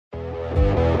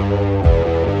So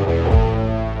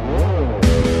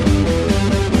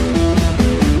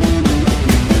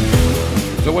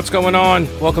what's going on?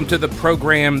 Welcome to the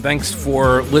program. Thanks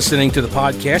for listening to the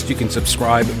podcast. You can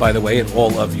subscribe, by the way, at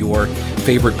all of your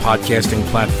favorite podcasting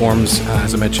platforms.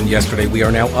 As I mentioned yesterday, we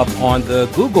are now up on the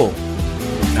Google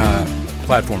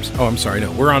platforms. Oh, I'm sorry. No,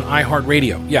 we're on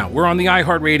iHeartRadio. Yeah, we're on the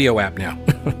iHeartRadio app now.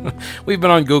 We've been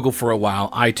on Google for a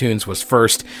while. iTunes was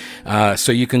first.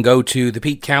 So you can go to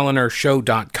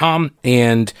thePeteCallender.show.com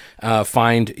and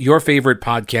find your favorite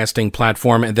podcasting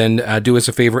platform, and then do us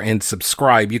a favor and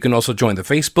subscribe. You can also join the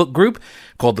Facebook group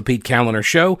called The Pete Callender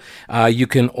Show. You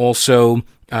can also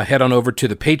head on over to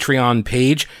the Patreon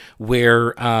page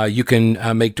where you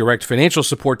can make direct financial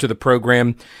support to the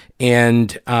program.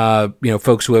 And,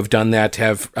 folks who have done that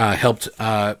have helped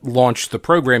launch the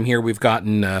program here. We've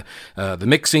gotten the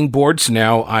mixing boards.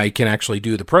 Now I can actually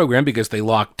do the program because they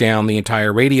locked down the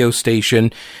entire radio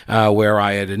station where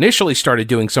I had initially started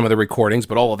doing some of the recordings,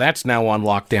 but all of that's now on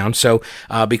lockdown. So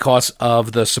because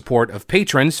of the support of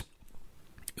patrons,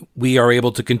 we are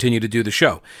able to continue to do the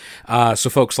show. So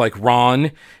folks like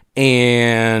Ron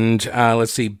and,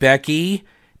 Becky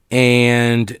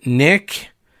and Nick,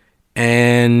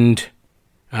 and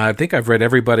I think I've read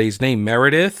everybody's name,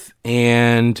 Meredith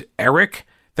and Eric.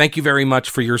 Thank you very much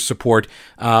for your support.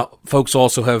 Folks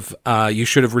also have, you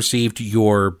should have received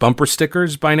your bumper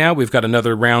stickers by now. We've got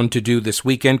another round to do this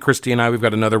weekend. Christy and I, we've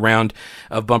got another round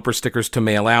of bumper stickers to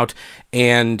mail out.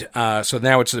 And so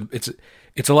now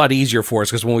it's a lot easier for us,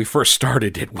 because when we first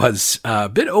started, it was a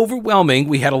bit overwhelming.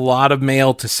 We had a lot of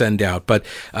mail to send out, but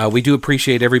we do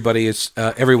appreciate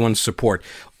everyone's support.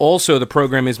 Also, the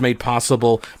program is made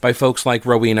possible by folks like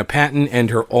Rowena Patton and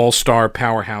her all-star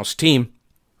powerhouse team,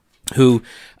 who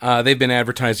they've been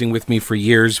advertising with me for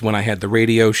years. When I had the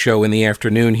radio show in the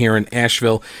afternoon here in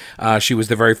Asheville, she was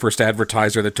the very first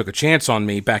advertiser that took a chance on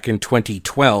me back in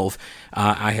 2012.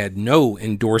 I had no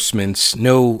endorsements,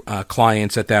 no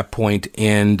clients at that point,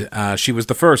 and she was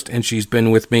the first, and she's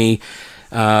been with me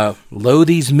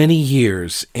these many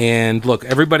years. And look,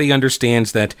 everybody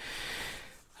understands that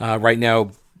right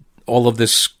now all of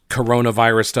this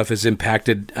coronavirus stuff has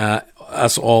impacted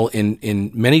us all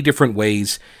in many different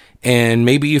ways. And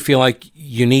maybe you feel like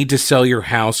you need to sell your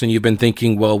house, and you've been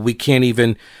thinking, well, we can't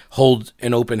even hold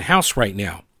an open house right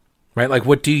now, right? Like,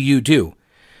 what do you do?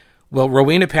 Well,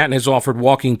 Rowena Patton has offered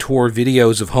walking tour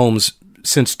videos of homes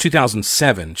since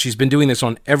 2007. She's been doing this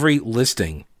on every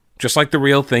listing, just like The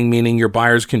Real Thing, meaning your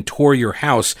buyers can tour your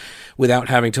house without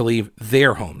having to leave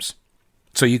their homes.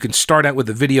 So you can start out with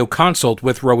a video consult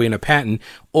with Rowena Patton.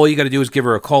 All you got to do is give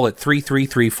her a call at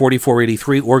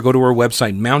 333-4483 or go to her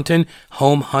website,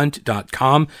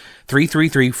 mountainhomehunt.com,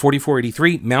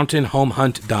 333-4483,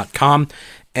 mountainhomehunt.com,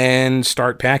 and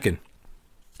start packing.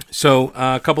 So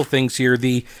a couple things here.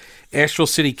 The Asheville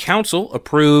City Council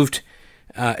approved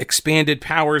expanded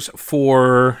powers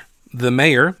for the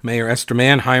mayor, Mayor Esther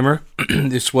Mannheimer.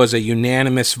 This was a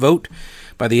unanimous vote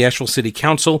by the Asheville City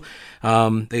Council.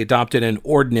 They adopted an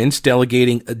ordinance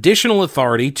delegating additional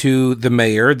authority to the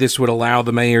mayor. This would allow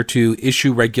the mayor to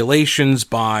issue regulations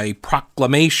by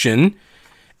proclamation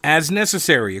as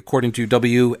necessary, according to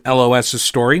WLOS's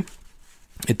story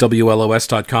at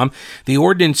WLOS.com. The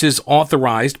ordinance is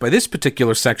authorized by this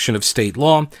particular section of state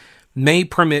law, may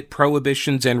permit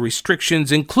prohibitions and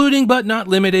restrictions, including but not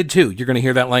limited to. You're going to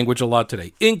hear that language a lot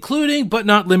today. Including but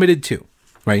not limited to,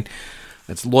 right?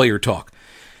 That's lawyer talk.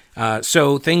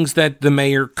 So things that the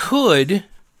mayor could,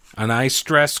 and I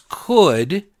stress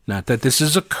could, not that this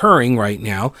is occurring right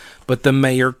now, but the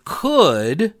mayor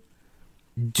could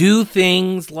do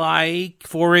things like,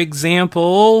 for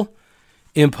example,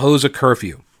 impose a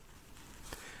curfew,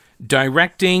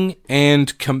 directing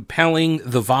and compelling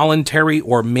the voluntary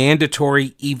or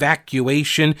mandatory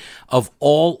evacuation of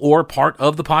all or part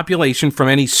of the population from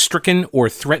any stricken or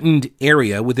threatened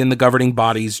area within the governing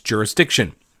body's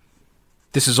jurisdiction.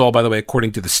 This is all, by the way,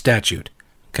 according to the statute.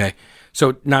 Okay,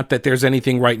 so not that there's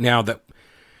anything right now that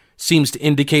seems to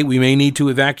indicate we may need to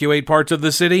evacuate parts of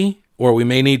the city or we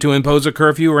may need to impose a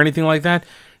curfew or anything like that.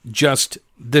 Just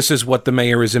this is what the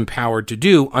mayor is empowered to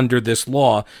do under this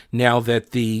law now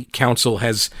that the council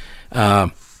has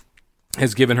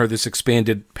given her this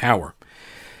expanded power.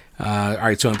 All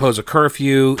right, so impose a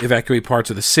curfew, evacuate parts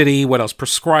of the city. What else?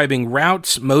 Prescribing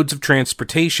routes, modes of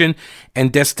transportation,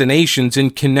 and destinations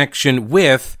in connection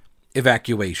with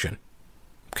evacuation.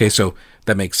 Okay, so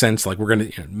that makes sense. Like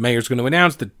mayor's going to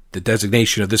announce the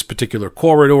designation of this particular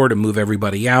corridor to move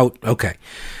everybody out. Okay.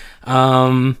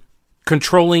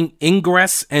 Controlling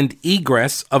ingress and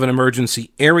egress of an emergency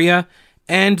area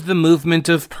and the movement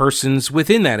of persons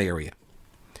within that area.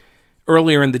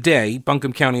 Earlier in the day,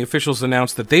 Buncombe County officials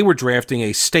announced that they were drafting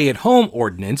a stay-at-home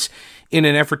ordinance in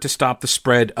an effort to stop the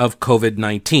spread of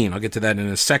COVID-19. I'll get to that in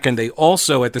a second. They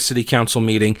also, at the city council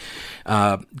meeting,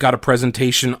 got a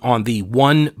presentation on the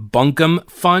One Buncombe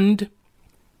Fund.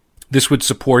 This would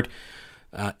support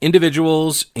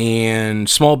individuals and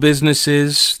small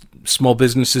businesses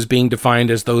being defined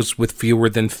as those with fewer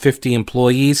than 50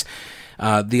 employees.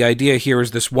 The idea here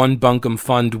is this One Buncombe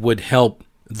Fund would help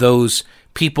those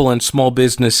people and small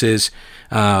businesses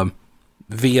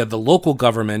via the local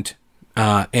government,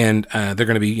 and they're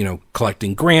going to be,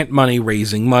 collecting grant money,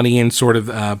 raising money, and sort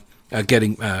of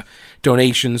getting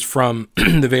donations from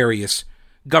the various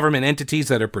government entities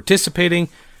that are participating.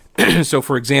 So,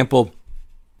 for example,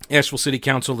 Asheville City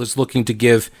Council is looking to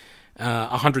give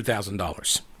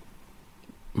 $100,000,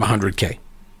 $100K.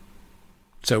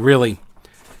 So really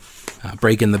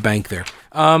breaking the bank there.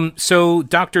 So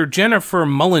Dr. Jennifer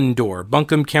Mullendore,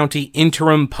 Buncombe County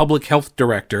Interim Public Health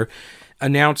Director,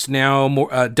 announced now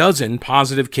a dozen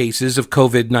positive cases of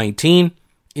COVID-19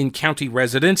 in county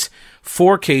residents.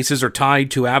 4 cases are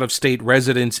tied to out-of-state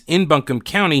residents in Buncombe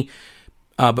County,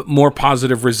 but more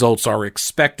positive results are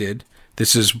expected.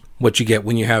 This is what you get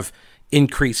when you have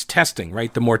increased testing,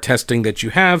 right? The more testing that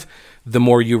you have, the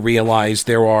more you realize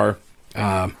there are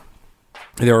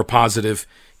positive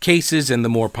cases, and the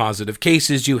more positive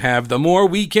cases you have, the more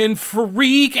we can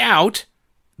freak out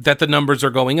that the numbers are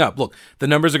going up. Look, the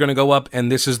numbers are going to go up,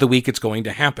 and this is the week it's going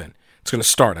to happen. It's going to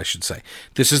start, I should say.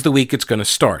 This is the week it's going to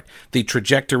start. The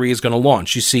trajectory is going to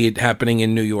launch. You see it happening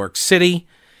in New York City.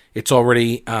 It's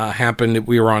already happened.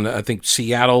 We were on, I think,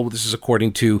 Seattle. This is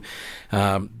according to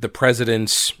the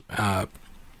president's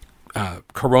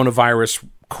coronavirus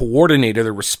coordinator,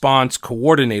 the response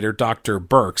coordinator, Dr.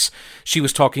 Birx. She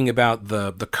was talking about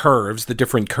the curves, the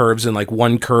different curves, and like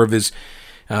one curve is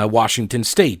Washington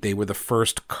State. They were the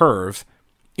first curve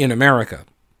in America,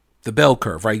 the bell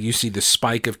curve, right? You see the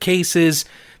spike of cases,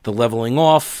 the leveling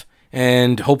off,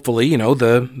 and hopefully,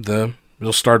 you'll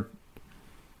start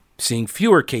seeing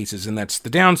fewer cases, and that's the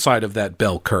downside of that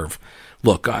bell curve.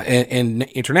 Look, and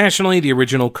internationally, the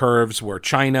original curves were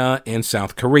China and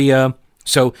South Korea.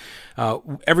 So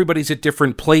everybody's at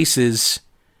different places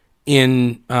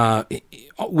in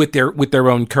with their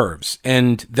own curves,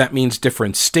 and that means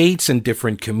different states and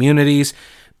different communities,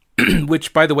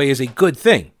 which, by the way, is a good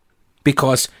thing,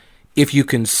 because if you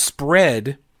can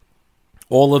spread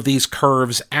all of these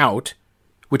curves out,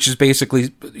 which is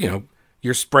basically,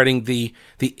 you're spreading the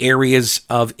areas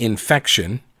of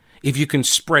infection. If you can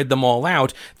spread them all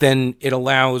out, then it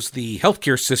allows the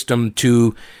healthcare system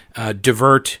to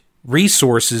divert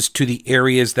resources to the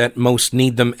areas that most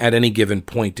need them at any given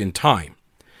point in time.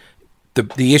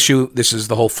 The issue, this is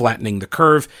the whole flattening the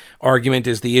curve argument,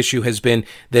 is the issue has been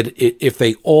that if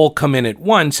they all come in at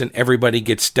once and everybody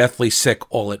gets deathly sick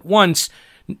all at once,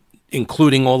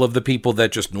 including all of the people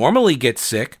that just normally get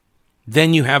sick,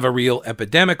 then you have a real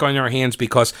epidemic on your hands,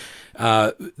 because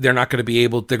they're going to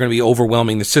be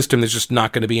overwhelming the system. There's just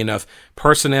not going to be enough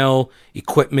personnel,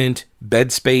 equipment,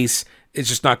 bed space. It's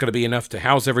just not going to be enough to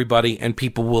house everybody, and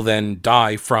people will then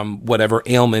die from whatever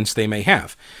ailments they may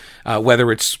have,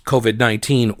 whether it's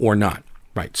COVID-19 or not.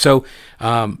 Right. So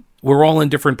we're all in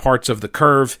different parts of the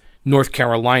curve. North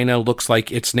Carolina looks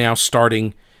like it's now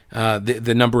starting.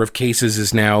 The number of cases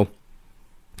is now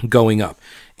going up.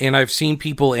 And I've seen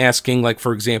people asking, like,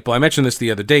 for example, I mentioned this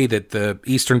the other day, that the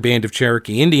Eastern Band of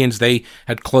Cherokee Indians, they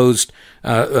had closed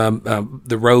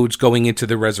the roads going into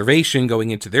the reservation, going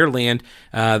into their land.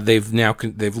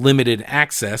 They've limited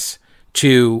access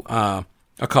to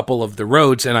a couple of the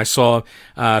roads. And I saw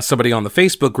somebody on the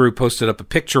Facebook group posted up a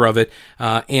picture of it.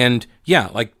 And yeah,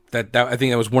 like that I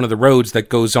think that was one of the roads that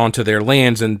goes onto their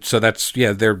lands. And so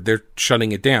they're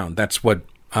shutting it down. That's what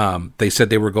they said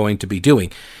they were going to be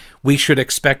doing. We should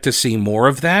expect to see more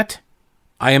of that,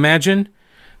 I imagine.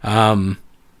 I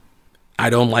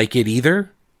don't like it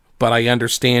either, but I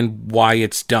understand why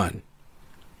it's done.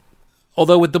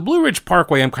 Although with the Blue Ridge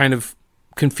Parkway, I'm kind of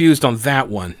confused on that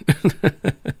one.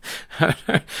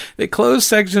 They closed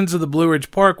sections of the Blue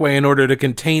Ridge Parkway in order to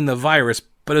contain the virus,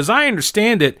 but as I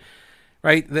understand it,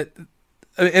 right, that,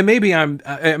 and maybe I'm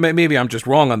just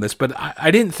wrong on this, but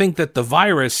I didn't think that the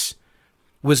virus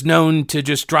was known to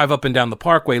just drive up and down the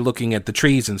parkway looking at the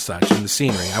trees and such and the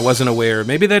scenery. I wasn't aware.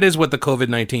 Maybe that is what the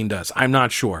COVID-19 does. I'm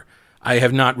not sure. I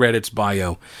have not read its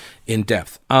bio in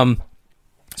depth.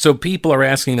 So people are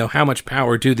asking, though, how much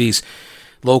power do these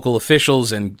local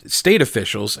officials and state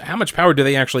officials, how much power do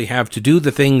they actually have to do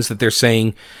the things that they're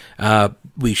saying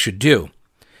we should do?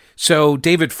 So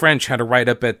David French had a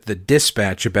write-up at the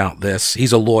Dispatch about this.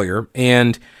 He's a lawyer,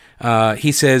 and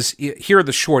He says, here are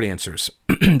the short answers.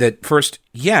 That first,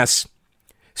 yes,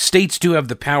 states do have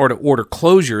the power to order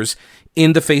closures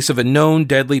in the face of a known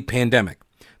deadly pandemic.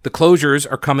 The closures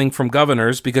are coming from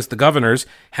governors because the governors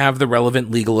have the relevant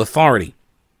legal authority.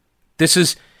 This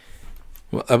is,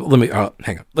 hang on.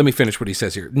 Let me finish what he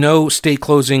says here. No state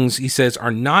closings, he says,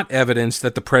 are not evidence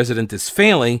that the president is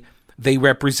failing. They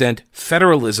represent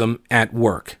federalism at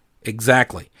work.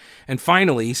 Exactly. And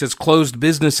finally, he says closed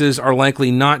businesses are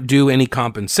likely not due any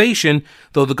compensation,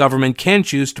 though the government can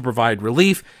choose to provide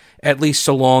relief, at least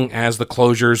so long as the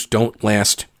closures don't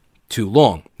last too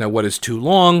long. Now, what is too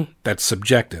long? That's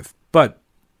subjective. But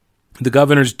the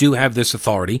governors do have this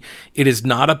authority. It is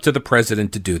not up to the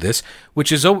president to do this,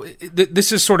 which is,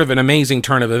 this is sort of an amazing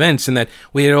turn of events in that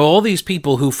we had all these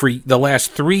people who for the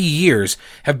last 3 years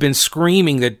have been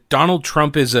screaming that Donald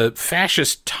Trump is a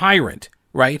fascist tyrant,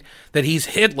 right? That he's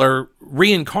Hitler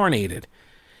reincarnated.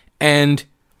 And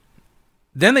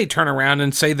then they turn around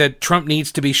and say that Trump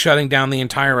needs to be shutting down the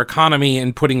entire economy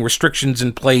and putting restrictions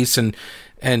in place and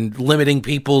limiting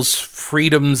people's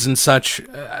freedoms and such.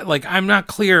 I'm not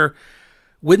clear.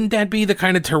 Wouldn't that be the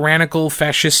kind of tyrannical,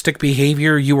 fascistic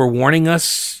behavior you were warning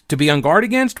us to be on guard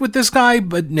against with this guy?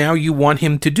 But now you want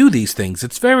him to do these things.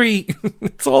 It's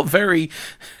all very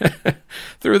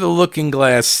through the looking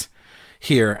glass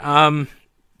here.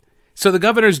 So the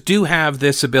governors do have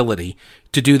this ability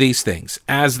to do these things,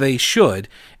 as they should,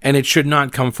 and it should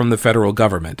not come from the federal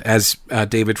government. As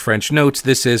David French notes,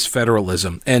 this is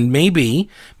federalism. And maybe,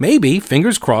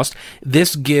 fingers crossed,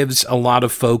 this gives a lot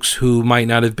of folks who might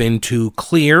not have been too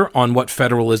clear on what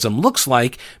federalism looks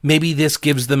like, maybe this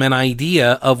gives them an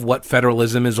idea of what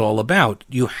federalism is all about.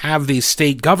 You have these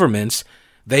state governments.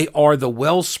 They are the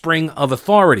wellspring of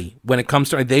authority when it comes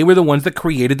to, they were the ones that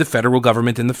created the federal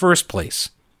government in the first place.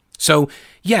 So,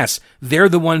 yes, they're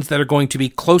the ones that are going to be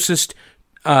closest,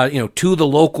 to the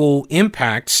local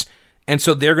impacts, and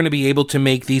so they're going to be able to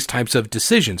make these types of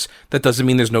decisions. That doesn't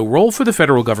mean there's no role for the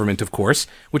federal government, of course,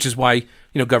 which is why,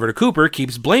 Governor Cooper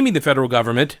keeps blaming the federal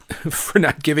government for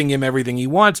not giving him everything he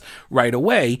wants right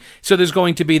away. So there's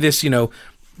going to be this,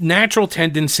 natural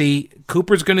tendency.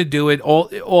 Cooper's going to do it.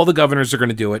 All the governors are going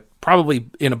to do it, probably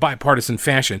in a bipartisan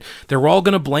fashion. They're all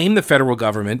going to blame the federal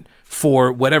government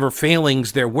for whatever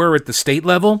failings there were at the state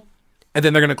level, and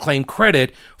then they're going to claim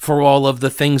credit for all of the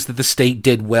things that the state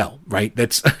did well, right?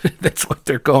 That's what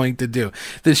they're going to do.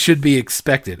 This should be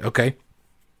expected, okay?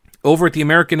 Over at the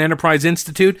American Enterprise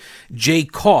Institute, Jay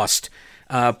Cost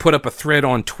put up a thread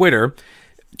on Twitter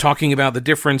talking about the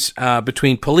difference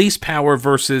between police power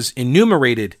versus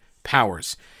enumerated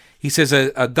powers. He says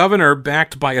a governor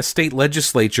backed by a state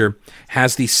legislature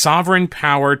has the sovereign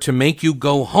power to make you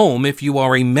go home if you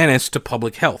are a menace to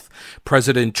public health.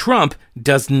 President Trump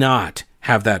does not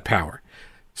have that power.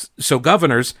 So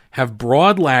governors have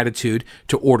broad latitude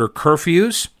to order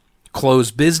curfews, close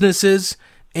businesses,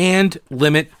 and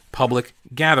limit public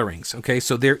gatherings. Okay,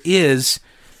 so there is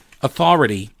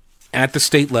authority at the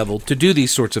state level to do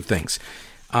these sorts of things.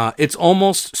 It's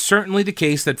almost certainly the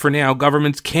case that for now,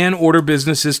 governments can order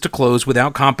businesses to close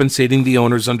without compensating the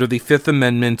owners under the Fifth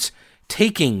Amendment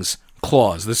takings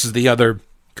clause. This is the other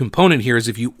component here, is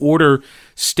if you order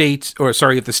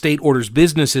if the state orders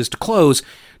businesses to close,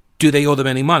 do they owe them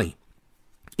any money?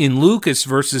 In Lucas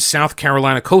versus South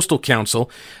Carolina Coastal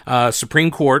Council,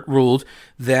 Supreme Court ruled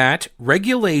that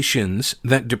regulations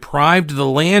that deprived the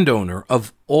landowner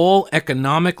of all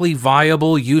economically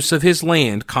viable use of his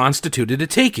land constituted a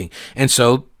taking, and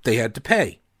so they had to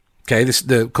pay. Okay,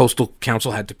 the Coastal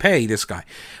Council had to pay this guy.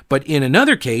 But in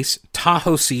another case,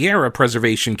 Tahoe Sierra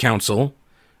Preservation Council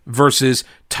versus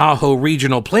Tahoe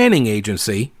Regional Planning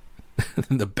Agency,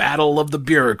 the battle of the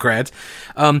bureaucrats.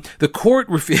 The court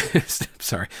refused.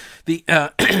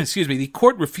 The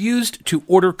court refused to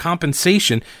order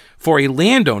compensation for a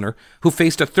landowner who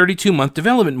faced a 32-month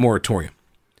development moratorium.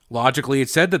 Logically, it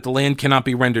said that the land cannot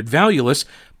be rendered valueless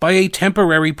by a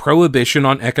temporary prohibition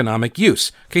on economic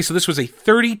use. Okay, so this was a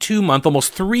 32-month,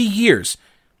 almost 3 years,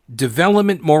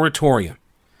 development moratorium.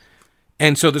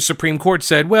 And so the Supreme Court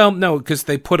said, well, no, because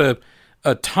they put a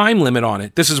time limit on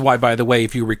it. This is why, by the way,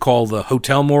 if you recall, the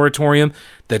hotel moratorium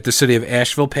that the city of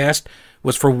Asheville passed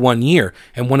was for 1 year.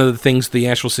 And one of the things the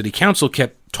Asheville City Council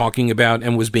kept talking about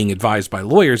and was being advised by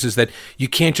lawyers is that you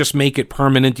can't just make it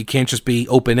permanent. You can't just be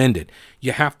open-ended.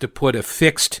 You have to put a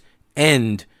fixed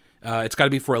end. It's got to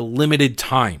be for a limited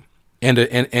time and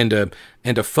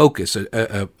a focus,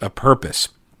 a purpose.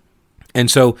 And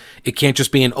so it can't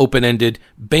just be an open-ended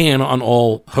ban on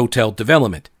all hotel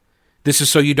development. This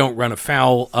is so you don't run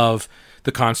afoul of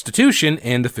the Constitution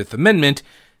and the Fifth Amendment,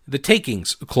 the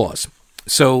takings clause.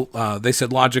 So they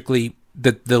said logically,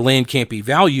 that the land can't be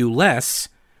valueless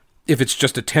if it's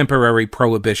just a temporary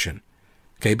prohibition,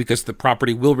 okay, because the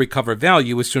property will recover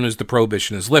value as soon as the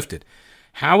prohibition is lifted.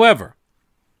 However,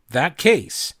 that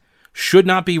case should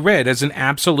not be read as an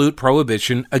absolute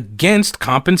prohibition against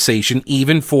compensation,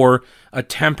 even for a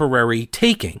temporary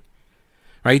taking.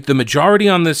 Right? The majority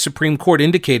on the Supreme Court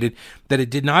indicated that it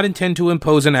did not intend to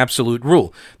impose an absolute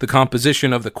rule. The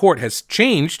composition of the court has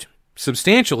changed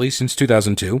substantially since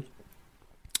 2002,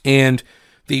 and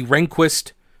the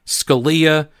Rehnquist,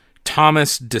 Scalia,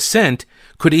 Thomas dissent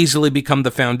could easily become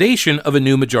the foundation of a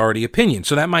new majority opinion.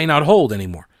 So that might not hold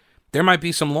anymore. There might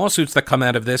be some lawsuits that come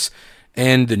out of this,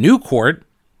 and the new court,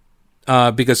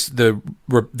 because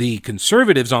the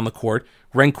conservatives on the court,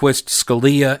 Rehnquist,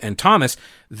 Scalia, and Thomas,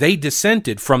 they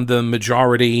dissented from the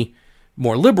majority,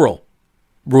 more liberal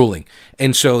ruling.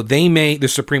 And so the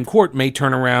Supreme Court may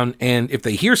turn around, and if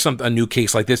they hear a new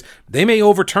case like this, they may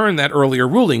overturn that earlier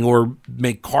ruling or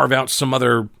may carve out some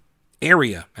other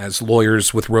area, as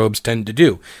lawyers with robes tend to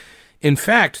do. In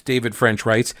fact, David French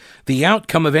writes, the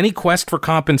outcome of any quest for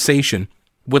compensation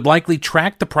would likely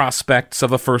track the prospects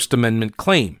of a First Amendment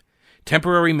claim.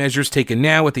 Temporary measures taken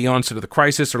now at the onset of the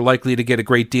crisis are likely to get a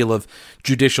great deal of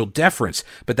judicial deference,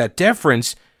 but that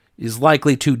deference is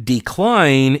likely to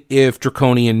decline if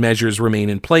draconian measures remain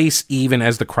in place, even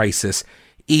as the crisis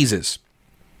eases.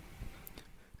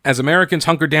 As Americans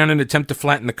hunker down and attempt to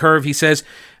flatten the curve, he says,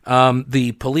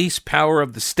 the police power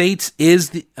of the states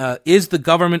is the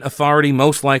government authority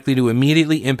most likely to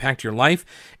immediately impact your life,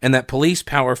 and that police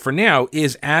power for now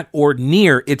is at or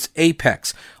near its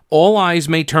apex. All eyes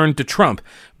may turn to Trump,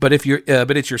 but it's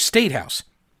your state house.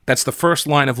 That's the first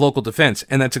line of local defense,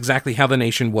 and that's exactly how the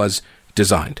nation was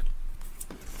designed.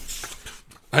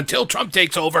 Until Trump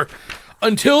takes over,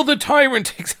 until the tyrant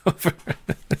takes over,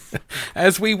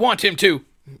 as we want him to,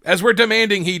 as we're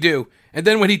demanding he do, and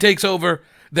then when he takes over,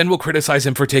 then we'll criticize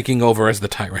him for taking over as the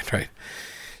tyrant, right?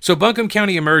 So Buncombe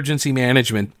County Emergency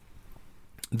Management,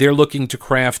 they're looking to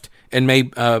craft, and may,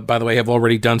 by the way, have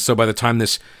already done so by the time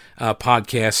this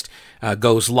podcast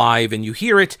goes live and you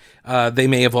hear it. They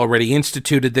may have already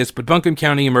instituted this, but Buncombe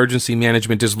County Emergency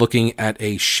Management is looking at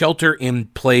a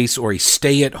shelter-in-place or a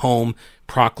stay-at-home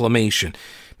proclamation.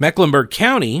 Mecklenburg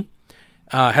County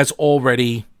has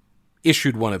already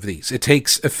issued one of these. It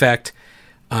takes effect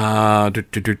 8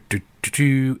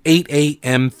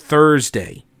 a.m.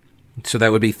 Thursday. So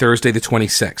that would be Thursday the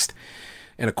 26th.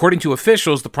 And according to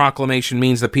officials, the proclamation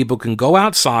means that people can go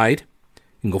outside,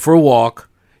 you can go for a walk,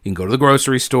 you can go to the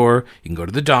grocery store, you can go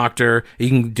to the doctor, you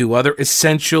can do other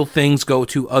essential things, go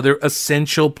to other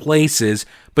essential places,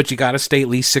 but you got to stay at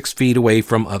least 6 feet away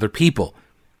from other people.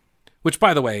 Which,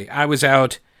 by the way, I was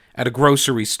out at a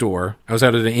grocery store. I was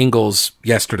out at an Ingles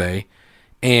yesterday,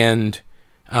 and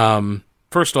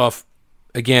first off,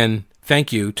 again,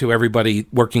 thank you to everybody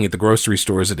working at the grocery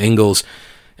stores at Ingles,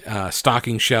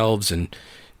 stocking shelves and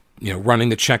running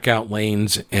the checkout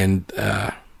lanes, and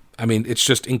I mean, it's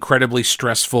just incredibly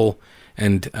stressful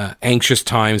and anxious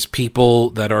times.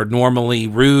 People that are normally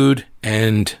rude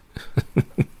and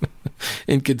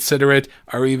inconsiderate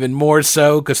are even more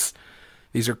so, because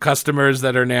these are customers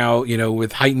that are now,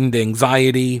 with heightened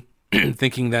anxiety,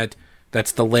 thinking that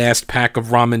that's the last pack of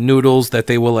ramen noodles that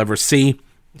they will ever see.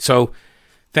 So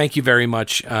thank you very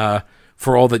much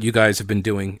for all that you guys have been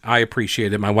doing. I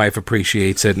appreciate it. My wife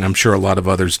appreciates it, and I'm sure a lot of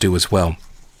others do as well.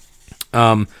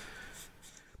 But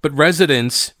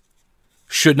residents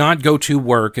should not go to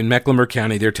work in Mecklenburg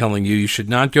County. They're telling you should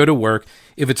not go to work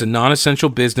if it's a non-essential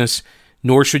business,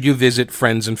 nor should you visit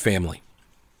friends and family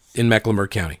in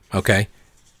Mecklenburg County, okay?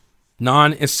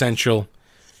 Non-essential.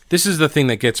 This is the thing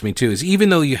that gets me, too, is even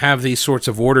though you have these sorts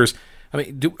of orders, I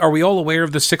mean, are we all aware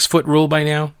of the 6-foot rule by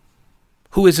now?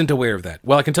 Who isn't aware of that?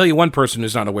 Well, I can tell you one person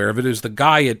who's not aware of it. It was the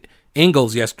guy at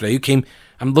Ingles yesterday who came.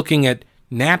 I'm looking at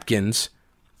napkins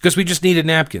because we just needed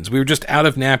napkins. We were just out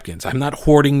of napkins. I'm not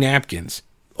hoarding napkins,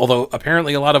 although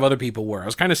apparently a lot of other people were. I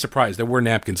was kind of surprised there were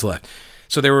napkins left.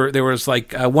 So there was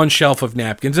like one shelf of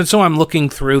napkins, and so I'm looking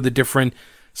through the different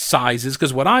sizes,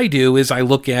 because what I do is I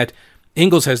look at,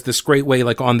 Ingles has this great way,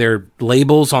 like on their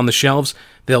labels on the shelves,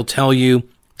 they'll tell you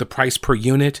the price per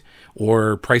unit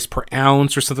or price per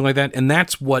ounce or something like that, and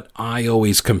that's what I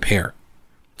always compare.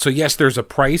 So yes, there's a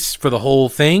price for the whole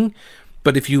thing,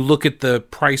 but if you look at the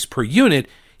price per unit,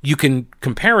 you can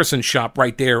comparison shop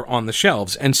right there on the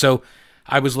shelves. And so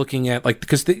I was looking at, like,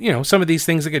 because some of these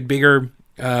things that get bigger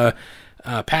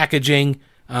packaging,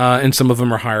 and some of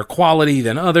them are higher quality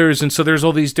than others, and so there's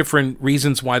all these different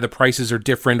reasons why the prices are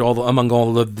different among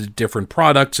all of the different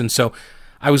products. And so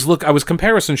I was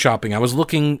comparison shopping. I was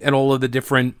looking at all of the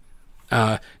different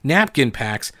napkin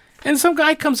packs, And some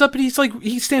guy comes up and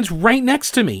he stands right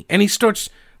next to me and he starts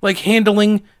like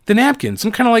handling the napkins.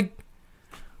 I'm kind of like,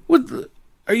 what?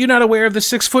 Are you not aware of the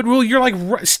 6-foot rule? You're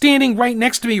like standing right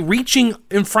next to me, reaching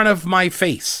in front of my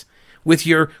face with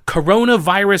your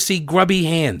coronavirus-y grubby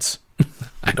hands.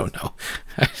 I don't know.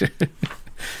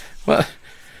 Well,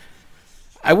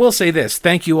 I will say this.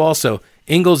 Thank you also.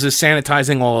 Ingles is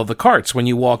sanitizing all of the carts. When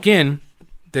you walk in,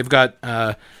 they've got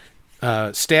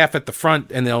staff at the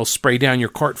front, and they'll spray down your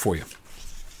cart for you.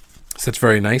 So that's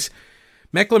very nice.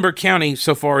 Mecklenburg County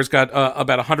so far has got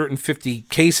about 150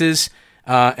 cases,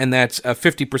 and that's a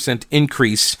 50%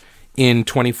 increase in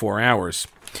 24 hours.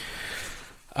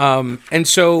 And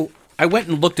so I went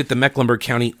and looked at the Mecklenburg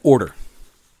County order.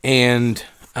 And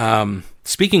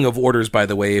speaking of orders, by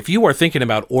the way, if you are thinking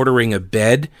about ordering a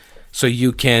bed so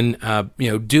you can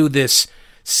do this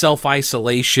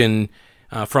self-isolation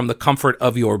from the comfort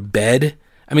of your bed,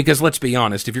 I mean, because let's be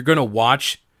honest, if you're going to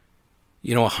watch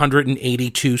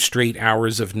 182 straight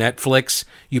hours of Netflix,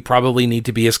 you probably need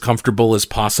to be as comfortable as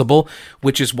possible,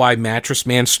 which is why Mattress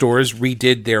Man stores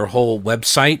redid their whole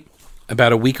website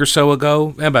about a week or so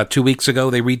ago. About 2 weeks ago,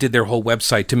 they redid their whole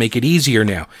website to make it easier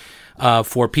now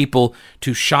for people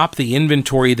to shop the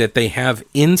inventory that they have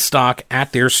in stock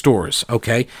at their stores,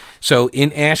 okay? So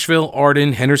in Asheville,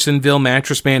 Arden, Hendersonville,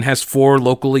 Mattress Man has 4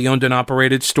 locally owned and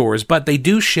operated stores, but they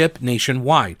do ship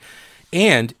nationwide.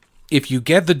 And if you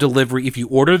get the delivery, if you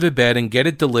order the bed and get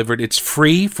it delivered, it's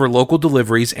free for local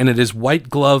deliveries, and it is white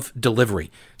glove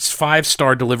delivery. It's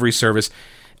 5-star delivery service.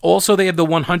 Also, they have the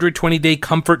 120-day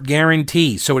comfort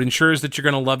guarantee, so it ensures that you're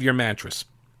going to love your mattress.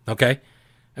 Okay?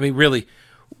 I mean, really,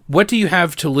 what do you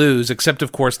have to lose except,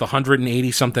 of course, the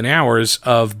 180-something hours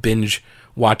of binge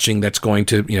watching that's going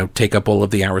to, take up all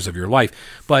of the hours of your life?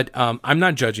 But I'm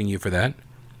not judging you for that.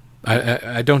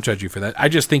 I don't judge you for that. I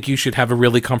just think you should have a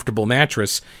really comfortable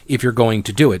mattress if you're going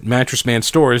to do it. Mattress Man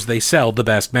stores, they sell the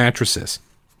best mattresses.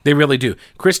 They really do.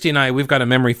 Christy and I, we've got a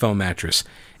memory foam mattress,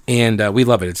 and we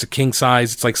love it. It's a king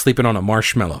size. It's like sleeping on a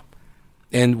marshmallow.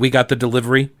 And we got the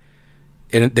delivery,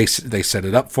 and they set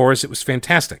it up for us. It was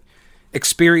fantastic.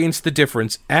 Experience the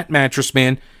difference at Mattress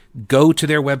Man. Go to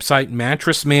their website,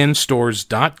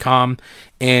 mattressmanstores.com,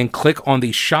 and click on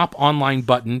the Shop Online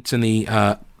button. It's in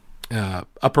the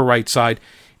upper right side,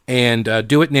 and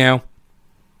do it now,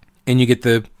 and you get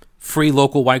the free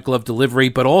local white glove delivery.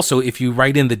 But also, if you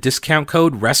write in the discount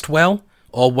code RESTWELL,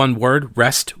 all one word,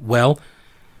 RESTWELL,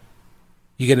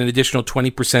 you get an additional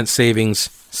 20% savings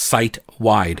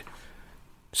site-wide.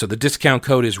 So the discount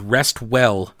code is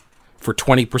RESTWELL for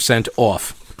 20%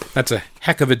 off. That's a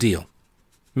heck of a deal.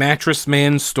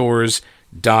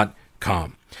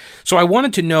 MattressManStores.com. So I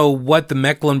wanted to know what the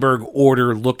Mecklenburg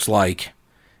order looked like,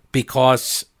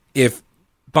 because if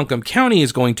Buncombe County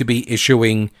is going to be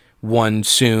issuing one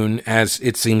soon, as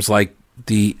it seems like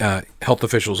the health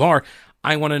officials are,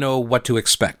 I want to know what to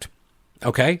expect.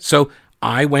 Okay, so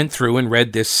I went through and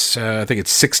read this, I think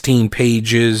it's 16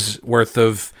 pages worth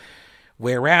of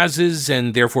whereases,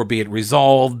 and therefore be it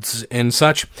resolved and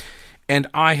such, and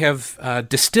I have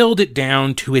distilled it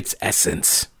down to its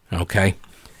essence, okay?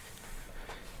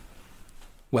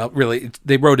 Well, really,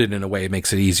 they wrote it in a way it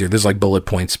makes it easier. There's like bullet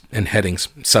points and headings,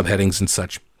 subheadings and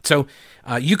such. So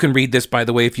you can read this, by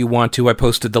the way, if you want to. I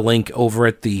posted the link over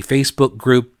at the Facebook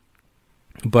group.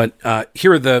 But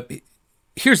here's the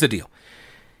deal.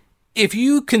 If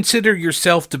you consider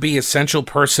yourself to be essential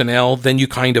personnel, then you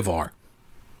kind of are.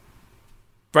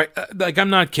 Right? Like, I'm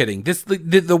not kidding.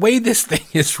 The way this thing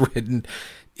is written,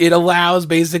 it allows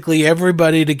basically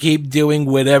everybody to keep doing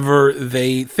whatever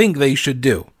they think they should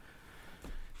do.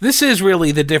 This is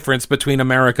really the difference between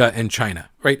America and China,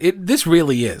 right? This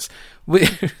really is. We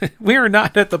are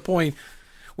not at the point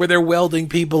where they're welding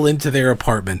people into their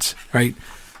apartments, right?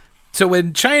 So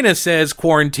when China says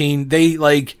quarantine, they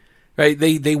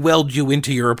weld you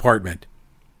into your apartment.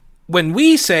 When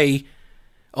we say,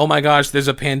 oh my gosh, there's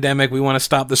a pandemic, we want to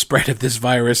stop the spread of this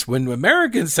virus, when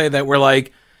Americans say that, we're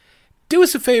like, do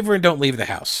us a favor and don't leave the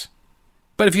house.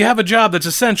 But if you have a job that's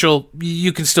essential,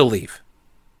 you can still leave.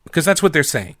 Because that's what they're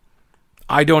saying.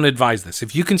 I don't advise this.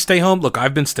 If you can stay home, look,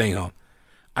 I've been staying home.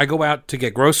 I go out to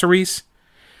get groceries.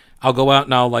 I'll go out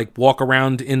and I'll walk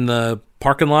around in the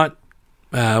parking lot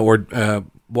or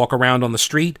walk around on the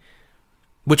street,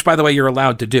 which, by the way, you're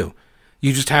allowed to do.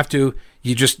 You just have to,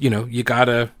 you got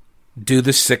to do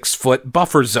the 6-foot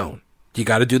buffer zone. You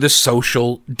got to do the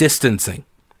social distancing.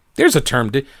 There's a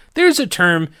term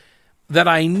that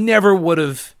I never would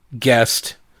have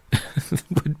guessed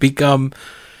would become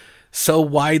so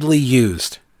widely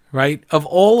used, right? Of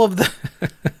all of the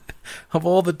of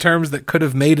all the terms that could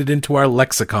have made it into our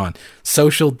lexicon,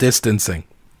 social distancing.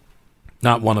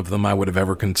 Not one of them I would have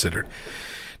ever considered.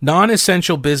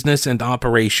 Non-essential business and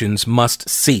operations must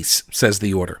cease, says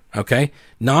the order. Okay?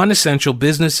 Non-essential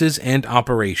businesses and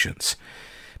operations.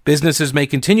 Businesses may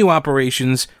continue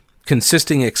operations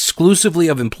consisting exclusively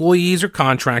of employees or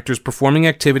contractors performing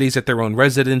activities at their own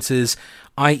residences,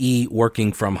 i.e.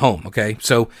 working from home. Okay?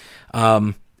 So,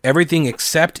 everything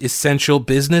except essential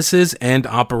businesses and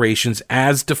operations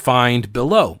as defined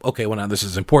below. Okay, well, now this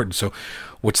is important. So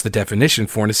what's the definition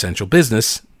for an essential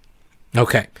business?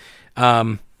 Okay.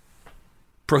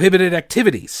 Prohibited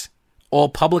activities. All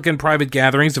public and private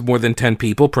gatherings of more than 10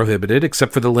 people prohibited,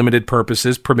 except for the limited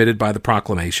purposes permitted by the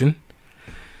proclamation.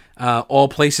 All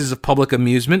places of public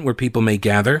amusement where people may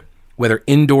gather, whether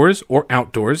indoors or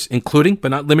outdoors, including but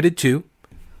not limited to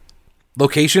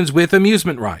locations with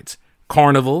amusement rides,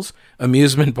 carnivals,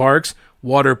 amusement parks,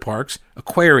 water parks,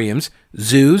 aquariums,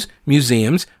 zoos,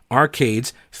 museums,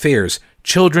 arcades, fairs,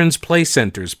 children's play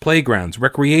centers, playgrounds,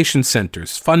 recreation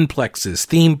centers, funplexes,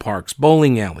 theme parks,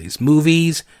 bowling alleys,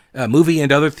 movie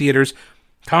and other theaters,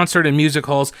 concert and music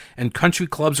halls, and country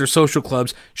clubs or social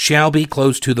clubs shall be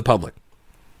closed to the public.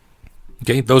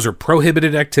 Okay, those are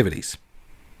prohibited activities.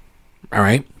 All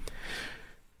right.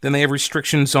 Then they have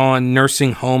restrictions on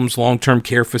nursing homes, long-term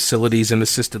care facilities, and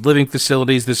assisted living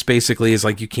facilities. This basically is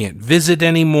like you can't visit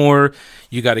anymore.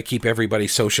 You got to keep everybody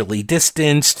socially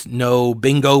distanced. No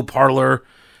bingo parlor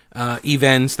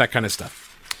events, that kind of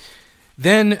stuff.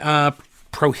 Then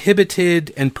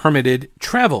prohibited and permitted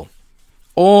travel.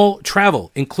 All travel,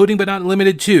 including but not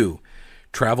limited to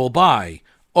travel by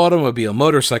automobile,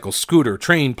 motorcycle, scooter,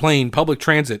 train, plane, public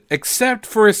transit, except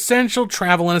for essential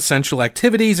travel and essential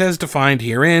activities as defined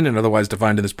herein and otherwise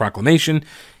defined in this proclamation,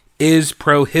 is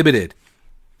prohibited.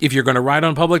 If you're going to ride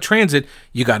on public transit,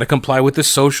 you got to comply with the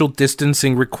social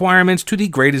distancing requirements to the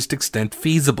greatest extent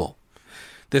feasible.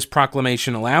 This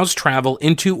proclamation allows travel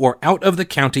into or out of the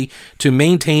county to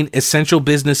maintain essential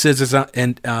businesses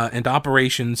and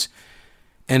operations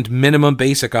and minimum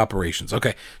basic operations.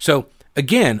 Okay, so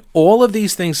again, all of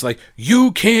these things like,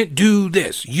 you can't do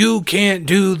this, you can't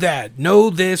do that, no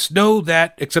this, no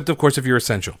that, except, of course, if you're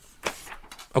essential.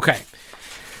 Okay.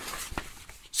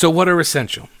 So what are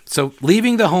essential? So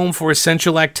leaving the home for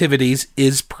essential activities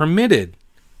is permitted,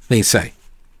 they say.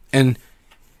 And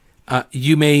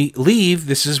you may leave,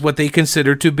 this is what they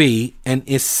consider to be an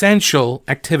essential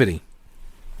activity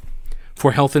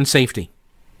for health and safety.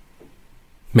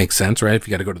 Makes sense, right? If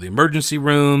you got to go to the emergency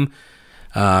room,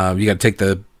 you got to take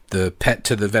the pet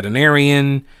to the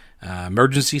veterinarian,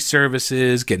 emergency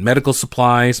services, get medical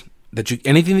supplies,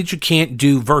 anything that you can't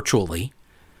do virtually,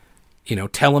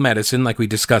 telemedicine like we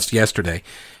discussed yesterday.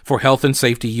 For health and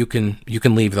safety, you can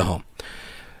leave the home.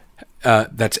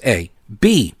 That's A.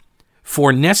 B.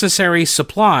 For necessary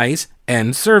supplies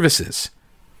and services.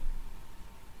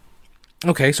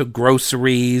 Okay, so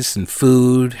groceries and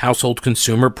food, household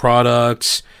consumer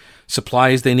products,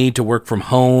 supplies they need to work from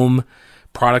home,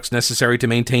 products necessary to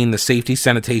maintain the safety,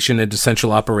 sanitation, and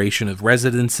essential operation of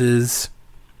residences.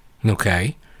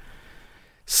 Okay.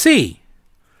 C,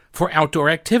 for outdoor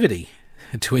activity.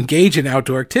 To engage in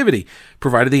outdoor activity,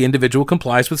 provided the individual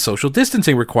complies with social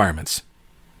distancing requirements.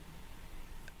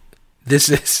 This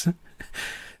is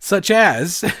such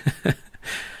as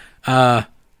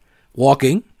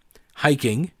walking,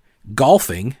 hiking,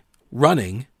 golfing,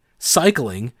 running,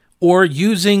 cycling, or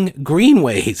using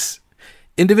greenways.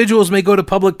 Individuals may go to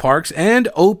public parks and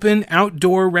open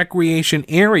outdoor recreation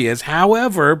areas.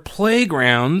 However,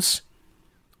 playgrounds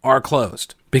are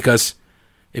closed because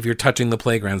if you're touching the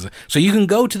playgrounds. So you can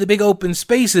go to the big open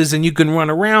spaces and you can run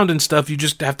around and stuff. You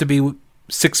just have to be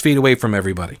 6 feet away from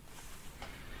everybody.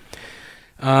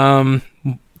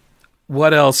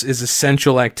 What else is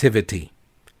essential activity?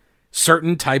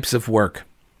 Certain types of work.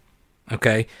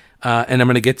 Okay? And I'm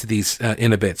going to get to these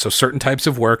in a bit. So certain types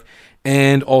of work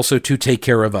and also to take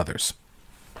care of others.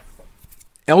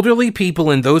 Elderly people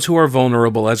and those who are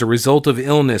vulnerable as a result of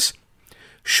illness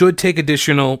should take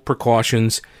additional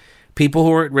precautions. People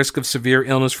who are at risk of severe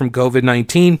illness from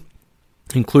COVID-19,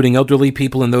 including elderly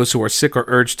people and those who are sick, are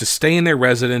urged to stay in their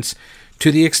residence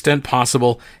to the extent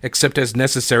possible, except as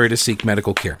necessary to seek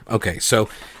medical care. Okay, so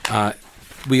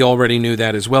we already knew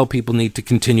that as well. People need to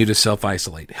continue to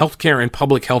self-isolate. Healthcare and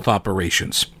public health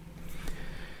operations.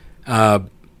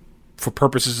 For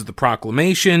purposes of the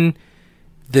proclamation,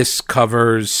 this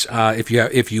covers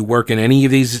if you work in any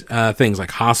of these things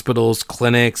like hospitals,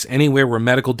 clinics, anywhere where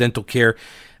medical dental care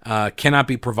cannot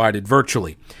be provided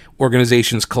virtually.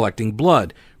 Organizations collecting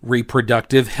blood,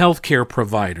 reproductive health care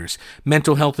providers,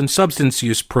 mental health and substance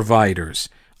use providers,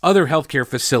 other healthcare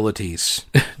facilities,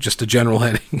 just a general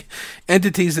heading,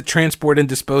 entities that transport and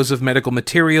dispose of medical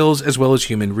materials as well as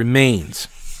human remains.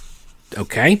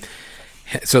 Okay?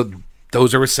 So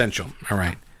those are essential. All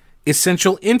right.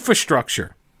 Essential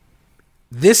infrastructure.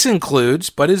 This includes,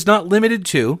 but is not limited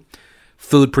to,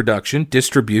 food production,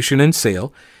 distribution and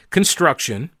sale,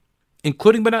 construction,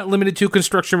 including but not limited to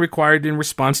construction required in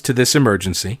response to this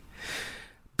emergency,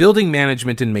 building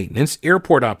management and maintenance,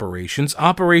 airport operations,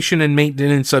 operation and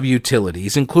maintenance of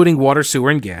utilities, including water, sewer,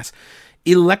 and gas,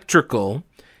 electrical,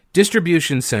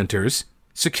 distribution centers,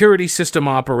 security system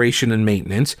operation and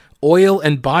maintenance, oil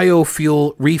and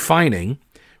biofuel refining,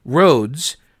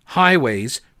 roads,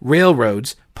 highways,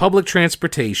 railroads, public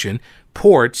transportation,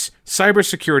 ports,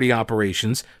 cybersecurity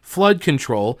operations, flood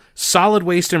control, solid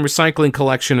waste and recycling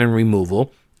collection and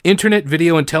removal, internet,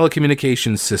 video, and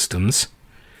telecommunications systems.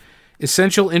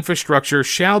 Essential infrastructure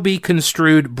shall be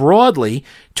construed broadly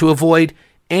to avoid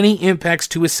any impacts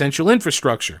to essential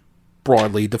infrastructure.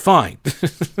 Broadly defined.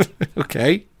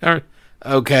 Okay? All right.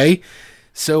 Okay.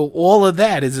 So all of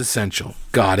that is essential.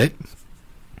 Got it.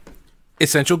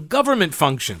 Essential government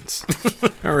functions.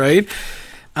 All right.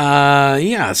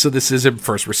 So this is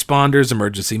first responders,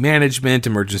 emergency management,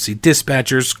 emergency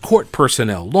dispatchers, court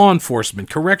personnel, law enforcement,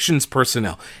 corrections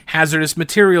personnel, hazardous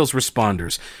materials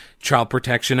responders, child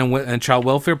protection and child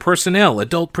welfare personnel,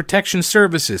 adult protection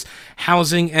services,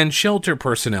 housing and shelter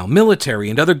personnel, military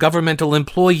and other governmental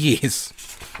employees.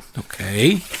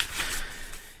 Okay.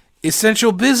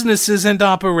 Essential businesses and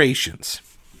operations.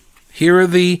 Here are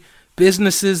the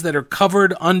businesses that are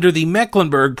covered under the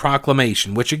Mecklenburg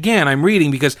Proclamation, which again I'm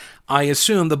reading because I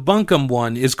assume the Buncombe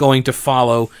one is going to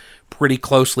follow pretty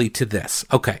closely to this.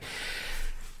 Okay,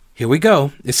 here we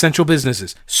go. Essential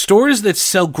businesses. Stores that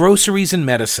sell groceries and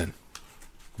medicine.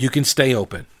 You can stay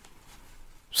open.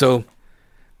 So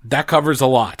that covers a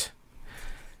lot.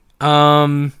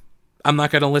 I'm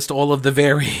not going to list all of the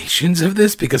variations of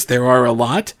this because there are a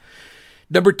lot.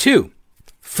 Number 2,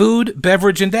 food,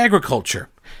 beverage, and agriculture.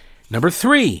 Number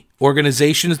 3,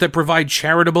 organizations that provide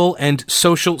charitable and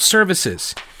social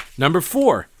services. Number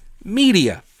 4,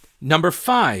 media. Number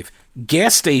 5,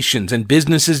 gas stations and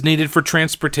businesses needed for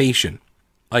transportation,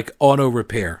 like auto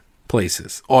repair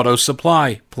places, auto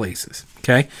supply places.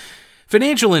 Okay?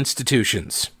 Financial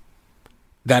institutions.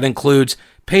 That includes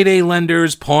payday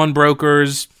lenders,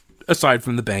 pawnbrokers, aside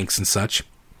from the banks and such.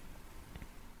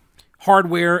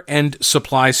 Hardware and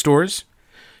supply stores.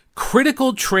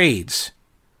 Critical trades,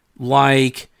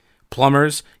 like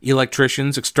plumbers,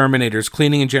 electricians, exterminators,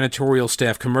 cleaning and janitorial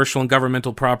staff, commercial and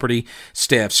governmental property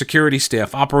staff, security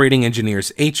staff, operating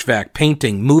engineers, HVAC,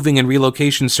 painting, moving and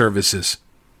relocation services.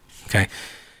 Okay.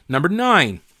 Number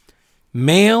 9,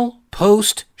 mail,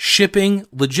 post, shipping,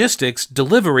 logistics,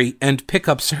 delivery, and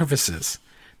pickup services.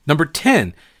 Number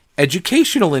 10,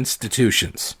 educational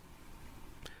institutions.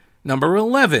 Number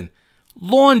 11,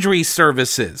 laundry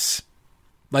services,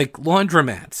 like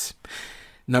laundromats.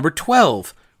 Number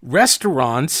 12,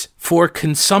 restaurants for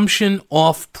consumption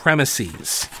off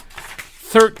premises.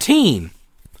 13,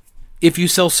 if you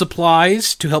sell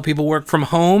supplies to help people work from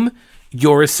home,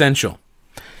 you're essential.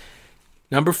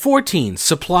 Number 14,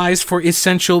 supplies for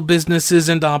essential businesses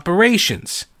and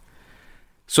operations.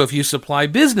 So if you supply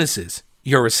businesses,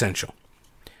 you're essential.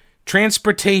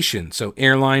 Transportation, so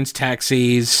airlines,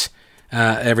 taxis,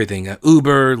 everything,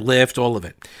 Uber, Lyft, all of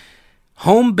it.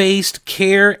 Home-based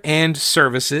care and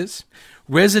services,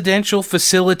 residential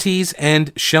facilities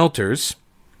and shelters.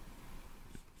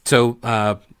 So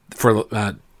for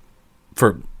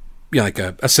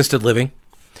assisted living.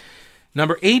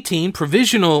 Number 18,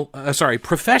 professional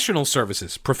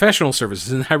services. Professional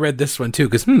services, and I read this one too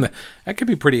because that could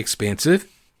be pretty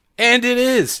expansive, and it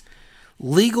is.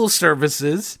 Legal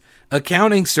services,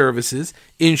 accounting services,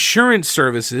 insurance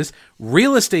services,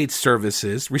 real estate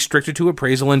services, restricted to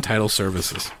appraisal and title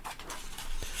services.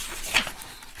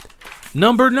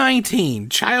 Number 19,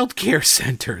 child care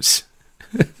centers.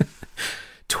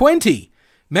 20,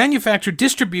 manufacture,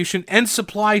 distribution, and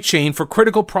supply chain for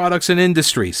critical products and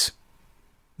industries.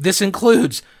 This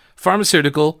includes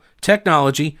pharmaceutical,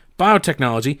 technology,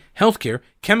 biotechnology, healthcare,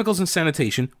 chemicals and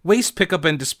sanitation, waste pickup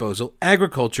and disposal,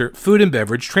 agriculture, food and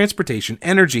beverage, transportation,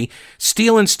 energy,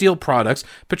 steel and steel products,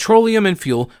 petroleum and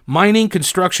fuel, mining,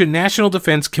 construction, national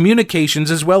defense, communications,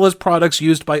 as well as products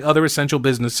used by other essential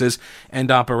businesses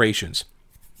and operations.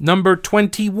 Number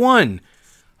 21,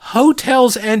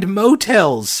 hotels and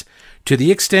motels, to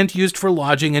the extent used for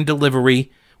lodging and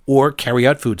delivery or carry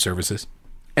out food services.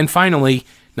 And finally,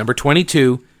 number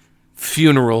 22,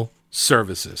 funeral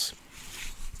services.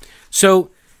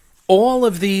 So all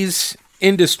of these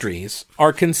industries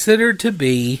are considered to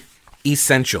be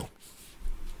essential.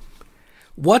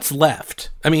 What's left?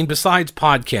 I mean, besides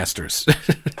podcasters,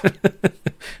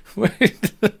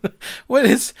 what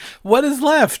is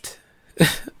left?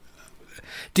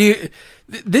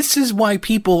 This is why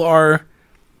people are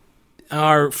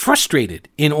frustrated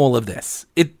in all of this.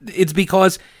 It's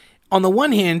because, on the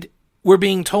one hand, we're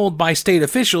being told by state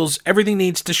officials everything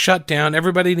needs to shut down,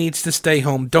 everybody needs to stay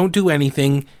home, don't do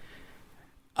anything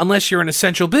unless you're an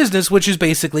essential business, which is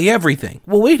basically everything.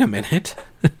 Well, wait a minute.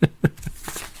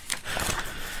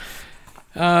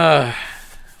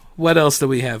 What else do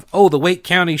we have? Oh, the Wake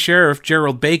County Sheriff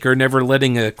Gerald Baker never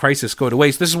letting a crisis go to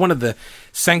waste. This is one of the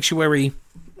sanctuary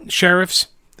sheriffs.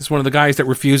 This is one of the guys that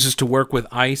refuses to work with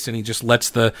ICE, and he just lets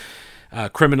the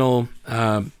criminal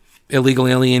illegal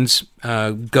aliens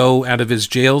go out of his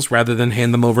jails rather than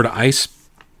hand them over to ICE,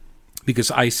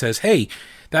 because ICE says, hey,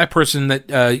 that person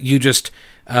that you just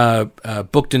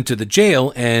booked into the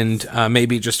jail and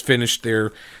maybe just finished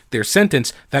their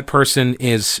sentence, that person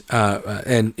is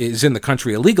and is in the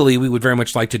country illegally. We would very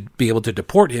much like to be able to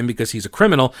deport him because he's a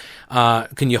criminal.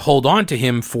 Can you hold on to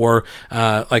him for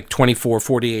like 24,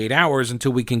 48 hours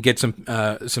until we can get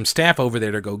some staff over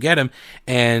there to go get him?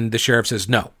 And the sheriff says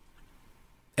no.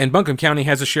 And Buncombe County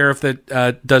has a sheriff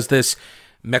that does this.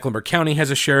 Mecklenburg County has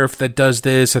a sheriff that does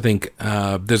this. I think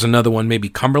there's another one. Maybe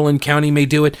Cumberland County may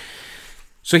do it.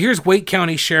 So here's Wake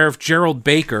County Sheriff Gerald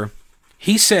Baker.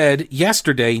 He said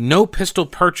yesterday no pistol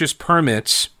purchase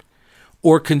permits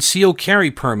or concealed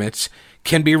carry permits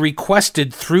can be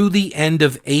requested through the end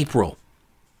of April.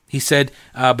 He said,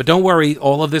 but don't worry,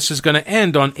 all of this is going to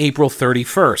end on April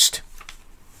 31st.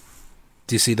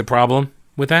 Do you see the problem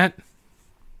with that?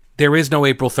 There is no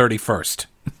April 31st.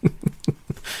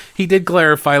 He did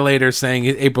clarify later, saying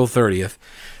April 30th.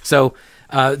 So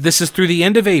this is through the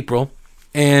end of April,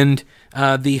 and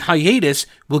the hiatus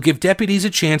will give deputies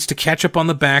a chance to catch up on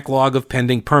the backlog of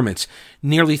pending permits.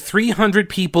 Nearly 300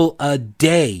 people a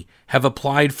day have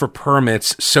applied for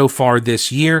permits so far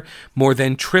this year, more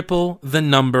than triple the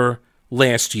number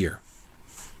last year.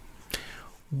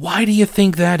 Why do you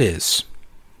think that is?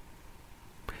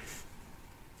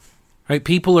 Right?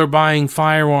 People are buying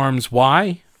firearms.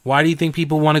 Why? Why do you think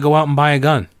people want to go out and buy a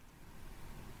gun?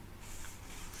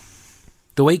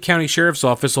 The Wake County Sheriff's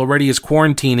Office already is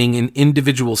quarantining in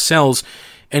individual cells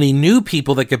any new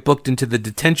people that get booked into the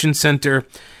detention center,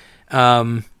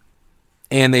 and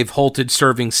they've halted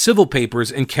serving civil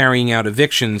papers and carrying out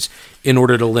evictions in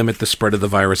order to limit the spread of the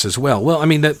virus as well. Well, I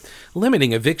mean, that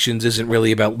limiting evictions isn't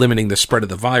really about limiting the spread of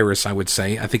the virus, I would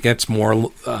say. I think that's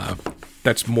more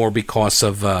because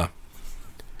of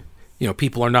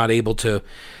people are not able to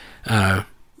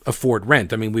afford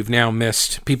rent. I mean,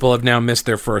 people have now missed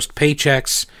their first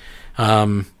paychecks,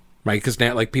 right? Because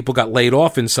now, like, people got laid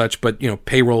off and such, but,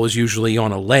 payroll is usually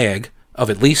on a lag of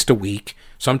at least a week,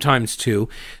 sometimes two.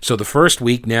 So the first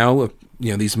week now,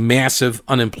 these massive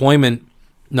unemployment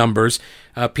numbers,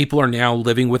 people are now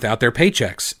living without their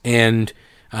paychecks. And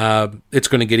it's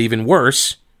going to get even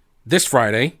worse this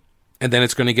Friday, and then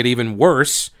it's going to get even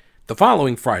worse the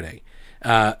following Friday.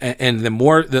 And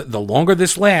the longer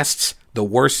this lasts, the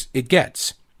worse it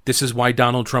gets. This is why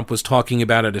Donald Trump was talking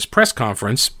about at his press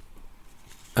conference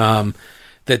that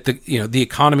the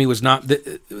economy was not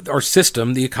our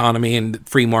system, the economy and the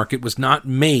free market was not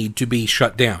made to be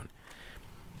shut down.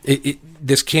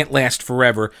 This can't last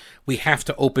forever. We have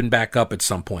to open back up at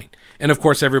some point. And of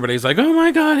course, everybody's like, "Oh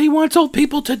my God, he wants old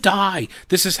people to die."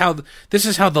 This is how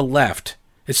the left.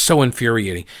 It's so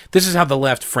infuriating. This is how the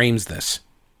left frames this.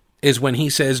 Is when he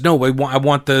says, no, I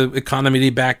want the economy to be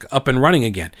back up and running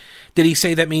again. Did he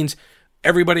say that means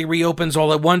everybody reopens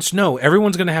all at once? No,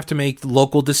 everyone's going to have to make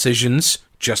local decisions,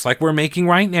 just like we're making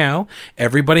right now.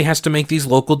 Everybody has to make these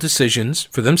local decisions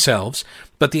for themselves.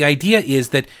 But the idea is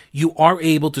that you are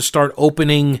able to start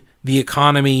opening the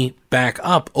economy back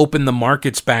up, open the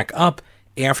markets back up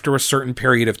after a certain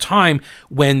period of time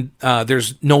when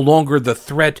there's no longer the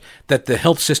threat that the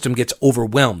health system gets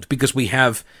overwhelmed because we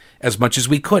have, as much as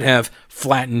we could have,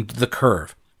 flattened the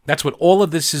curve. That's what all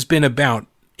of this has been about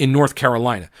in North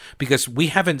Carolina, because we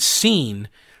haven't seen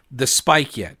the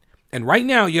spike yet. And right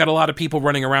now, you got a lot of people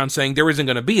running around saying there isn't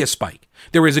going to be a spike.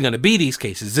 There isn't going to be these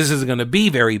cases. This isn't going to be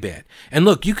very bad. And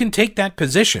look, you can take that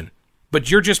position,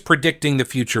 but you're just predicting the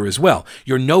future as well.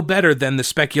 You're no better than the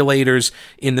speculators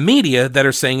in the media that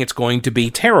are saying it's going to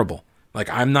be terrible. Like,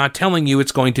 I'm not telling you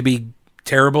it's going to be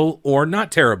terrible or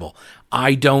not terrible.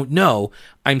 I don't know.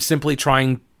 I'm simply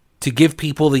trying to give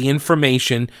people the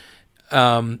information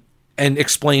and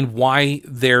explain why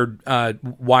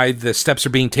the steps are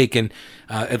being taken,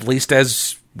 at least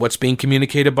as what's being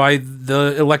communicated by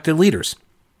the elected leaders,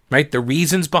 right? The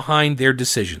reasons behind their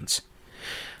decisions.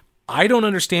 I don't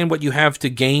understand what you have to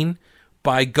gain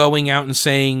by going out and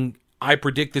saying, I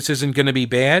predict this isn't going to be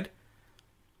bad.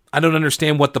 I don't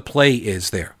understand what the play is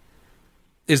there.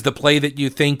 Is the play that you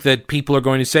think that people are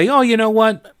going to say, oh, you know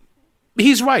what?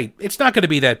 He's right. It's not going to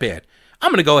be that bad.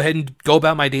 I'm going to go ahead and go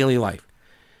about my daily life.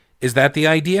 Is that the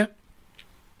idea?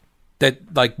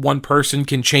 That like one person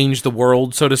can change the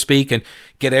world, so to speak, and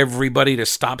get everybody to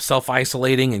stop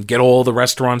self-isolating and get all the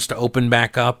restaurants to open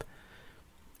back up?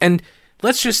 And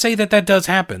let's just say that that does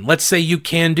happen. Let's say you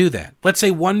can do that. Let's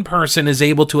say one person is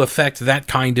able to affect that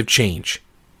kind of change.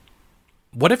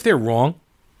 What if they're wrong?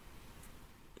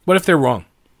 What if they're wrong?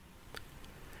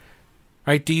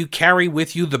 Right? Do you carry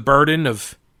with you the burden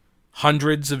of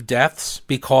hundreds of deaths?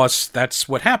 Because that's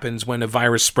what happens when a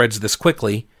virus spreads this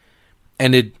quickly,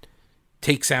 and it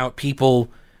takes out people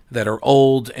that are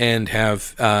old and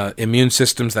have immune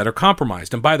systems that are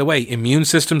compromised. And by the way, immune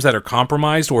systems that are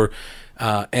compromised or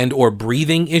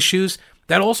breathing issues,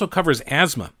 that also covers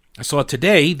asthma. I saw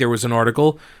today there was an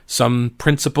article, some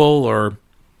principal or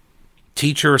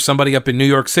teacher or somebody up in New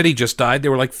York City just died. They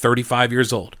were like 35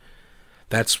 years old.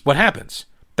 That's what happens.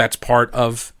 That's part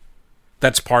of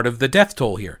the death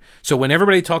toll here. So when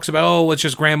everybody talks about, oh, it's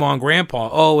just grandma and grandpa,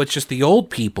 oh, it's just the old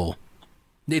people,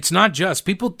 it's not just.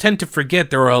 People tend to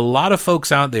forget there are a lot of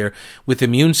folks out there with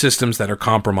immune systems that are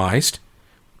compromised,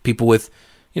 people with,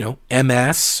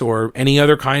 MS or any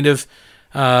other kind of,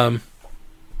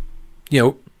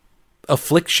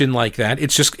 affliction like that.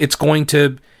 It's going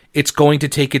to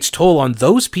take its toll on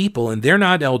those people, and they're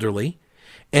not elderly.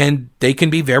 And they can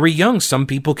be very young. Some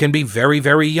people can be very,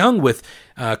 very young with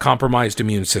compromised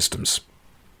immune systems.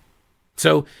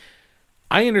 So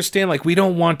I understand, we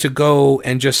don't want to go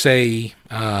and just say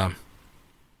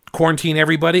quarantine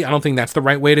everybody. I don't think that's the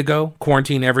right way to go,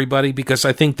 quarantine everybody, because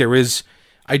I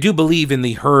do believe in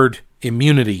the herd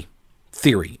immunity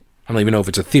theory. I don't even know if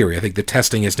it's a theory. I think the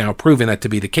testing has now proven that to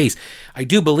be the case. I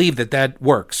do believe that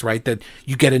works, right? That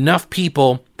you get enough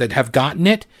people that have gotten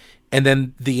it, and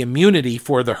then the immunity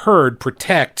for the herd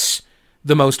protects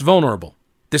the most vulnerable.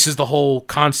 This is the whole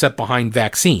concept behind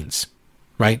vaccines,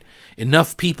 right?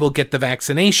 Enough people get the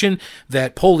vaccination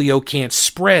that polio can't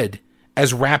spread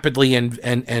as rapidly and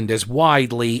as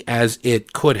widely as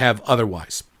it could have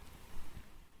otherwise.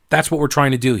 That's what we're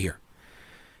trying to do here.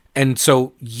 And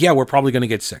so, yeah, we're probably going to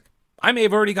get sick. I may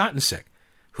have already gotten sick.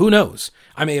 Who knows?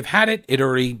 I may have had it. It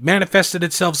already manifested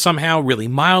itself somehow really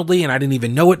mildly, and I didn't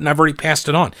even know it, and I've already passed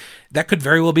it on. That could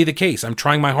very well be the case. I'm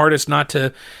trying my hardest not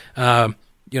to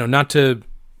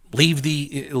leave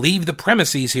the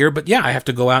premises here, but yeah, I have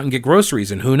to go out and get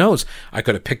groceries, and who knows? I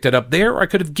could have picked it up there, or I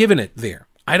could have given it there.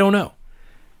 I don't know.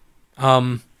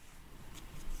 But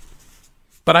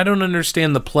I don't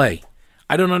understand the play.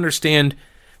 I don't understand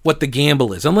what the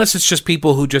gamble is, unless it's just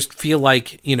people who just feel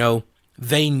like,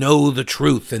 they know the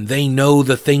truth and they know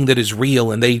the thing that is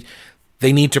real, and they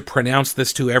need to pronounce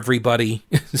this to everybody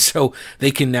so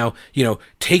they can now,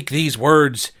 take these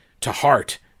words to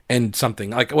heart and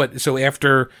something like what. So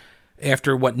after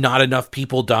what, not enough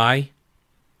people die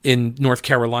in North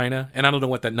Carolina, and I don't know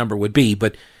what that number would be,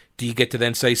 but do you get to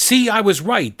then say, see, I was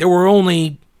right. There were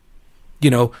only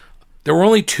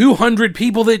 200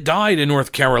 people that died in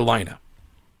North Carolina.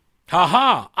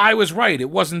 Ha, I was right. It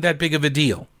wasn't that big of a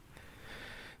deal.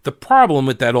 The problem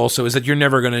with that also is that you're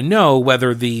never going to know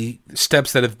whether the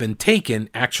steps that have been taken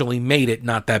actually made it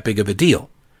not that big of a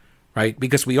deal, right?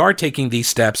 Because we are taking these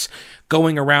steps,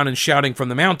 going around and shouting from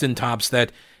the mountaintops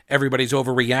that everybody's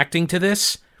overreacting to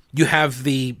this. You have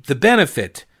the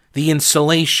benefit, the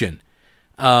insulation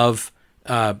of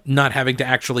not having to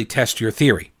actually test your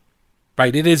theory,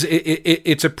 right?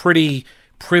 It's a pretty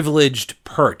privileged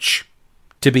perch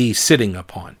to be sitting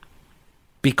upon,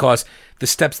 because the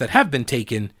steps that have been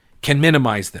taken can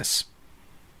minimize this.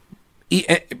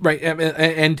 Right,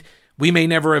 and we may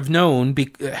never have known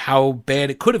how bad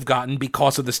it could have gotten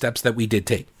because of the steps that we did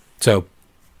take. So, all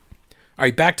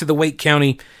right, back to the Wake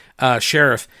County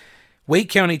Sheriff. Wake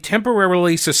County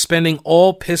temporarily suspending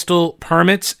all pistol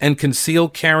permits and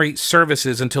concealed carry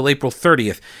services until April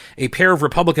 30th. A pair of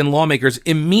Republican lawmakers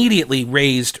immediately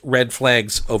raised red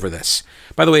flags over this.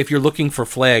 By the way, if you're looking for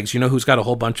flags, you know who's got a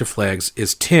whole bunch of flags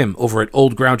is Tim over at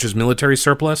Old Grouch's Military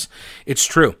Surplus. It's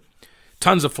true.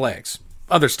 Tons of flags.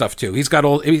 Other stuff, too. He's got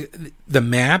all the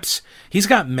maps. He's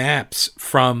got maps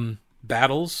from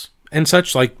battles and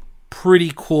such, like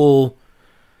pretty cool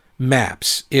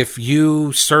maps. If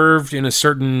you served in a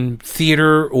certain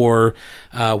theater or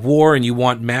war and you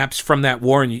want maps from that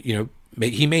war, and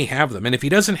he may have them. And if he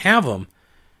doesn't have them,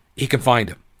 he can find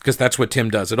them, because that's what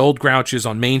Tim does at Old Grouch's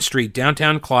on Main Street,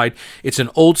 downtown Clyde. It's an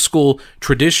old school,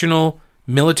 traditional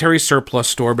military surplus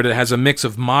store, but it has a mix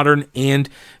of modern and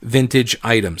vintage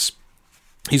items.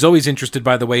 He's always interested,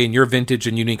 by the way, in your vintage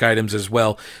and unique items as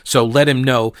well. So let him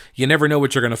know. You never know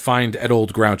what you're going to find at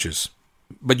Old Grouch's,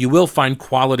 but you will find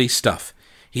quality stuff.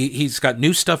 He's got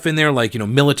new stuff in there, like,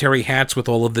 military hats with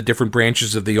all of the different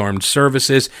branches of the armed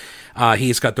services.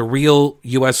 He's got the real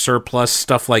U.S. surplus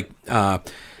stuff like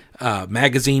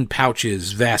magazine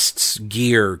pouches, vests,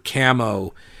 gear,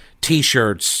 camo,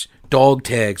 T-shirts, dog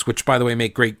tags, which, by the way,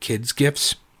 make great kids'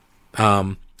 gifts.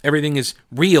 Everything is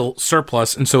real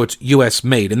surplus, and so it's U.S.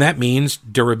 made, and that means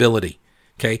durability.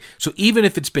 Okay, so even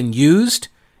if it's been used,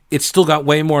 it's still got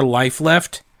way more life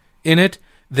left in it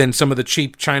than some of the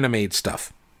cheap China-made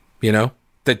stuff,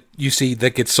 that you see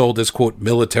that gets sold as, quote,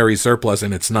 military surplus,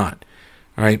 and it's not.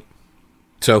 All right,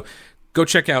 so go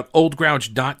check out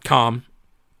oldgrouch.com,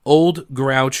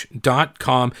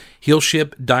 oldgrouch.com. He'll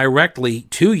ship directly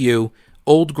to you,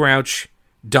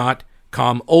 oldgrouch.com.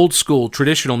 Old school,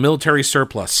 traditional military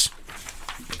surplus.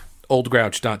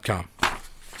 Oldgrouch.com.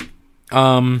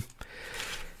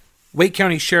 Wake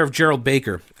County Sheriff Gerald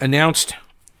Baker announced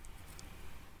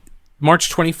March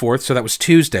 24th, so that was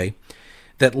Tuesday,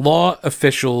 that law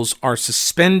officials are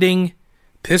suspending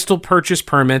pistol purchase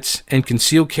permits and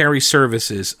concealed carry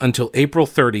services until April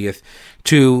 30th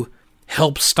to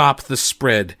help stop the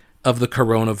spread of the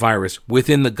coronavirus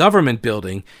within the government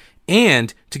building,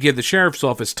 and to give the sheriff's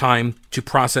office time to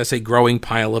process a growing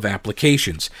pile of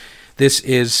applications. This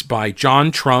is by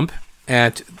John Trump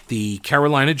at the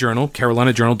Carolina Journal,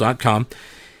 carolinajournal.com.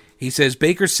 He says,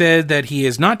 Baker said that he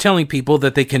is not telling people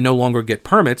that they can no longer get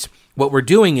permits. What we're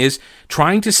doing is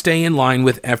trying to stay in line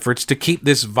with efforts to keep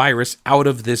this virus out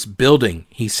of this building,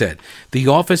 he said. The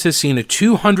office has seen a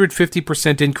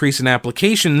 250% increase in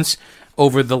applications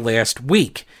over the last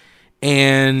week.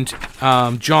 And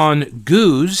John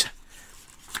Goose,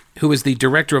 who is the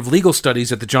director of legal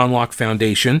studies at the John Locke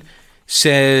Foundation,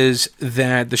 says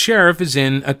that the sheriff is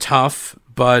in a tough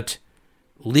but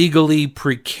legally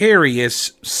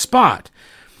precarious spot.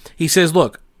 He says,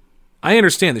 look, I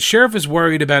understand the sheriff is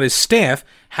worried about his staff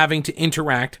having to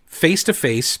interact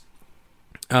face-to-face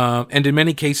and in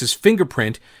many cases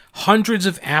fingerprint hundreds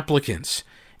of applicants,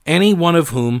 any one of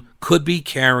whom could be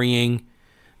carrying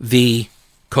the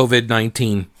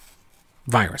COVID-19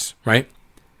 virus, right?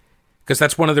 Because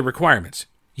that's one of the requirements.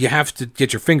 You have to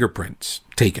get your fingerprints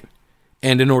taken.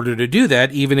 And in order to do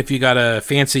that, even if you got a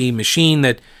fancy machine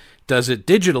that does it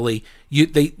digitally,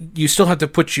 you still have to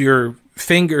put your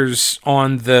fingers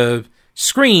on the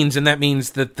screens, and that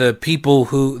means that the people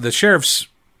the sheriff's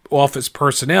office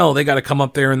personnel, they got to come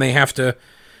up there and they have to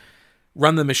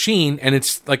run the machine. And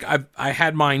it's like I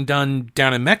had mine done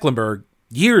down in Mecklenburg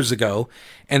years ago,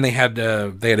 and they had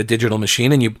a digital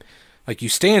machine, and you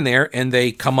stand there and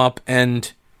they come up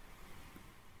and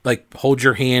hold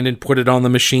your hand and put it on the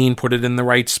machine, put it in the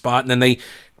right spot, and then they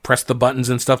press the buttons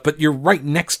and stuff, but you're right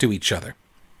next to each other,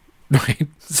 right?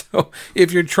 So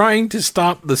if you're trying to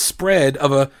stop the spread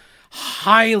of a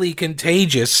highly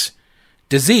contagious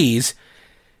disease,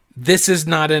 this is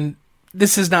not an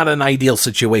ideal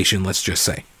situation, let's just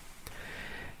say.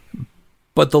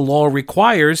 But the law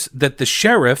requires that the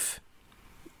sheriff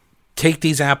take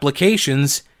these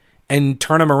applications and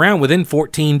turn them around within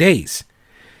 14 days.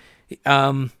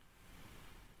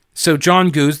 So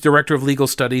John Goose, director of legal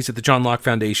studies at the John Locke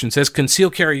Foundation, says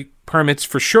concealed carry permits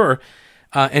for sure,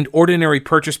 and ordinary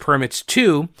purchase permits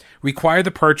too, require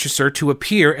the purchaser to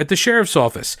appear at the sheriff's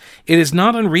office. It is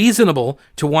not unreasonable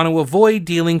to want to avoid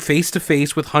dealing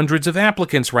face-to-face with hundreds of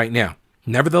applicants right now.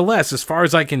 Nevertheless, as far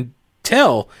as I can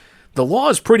tell, the law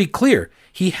is pretty clear.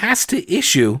 He has to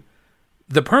issue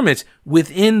the permits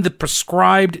within the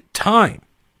prescribed time.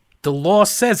 The law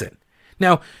says it.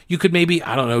 Now, you could maybe,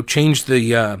 change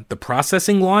the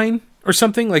processing line or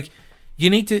something. You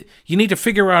need to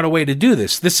figure out a way to do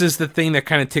this. This is the thing that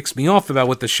kind of ticks me off about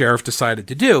what the sheriff decided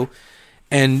to do.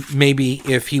 And maybe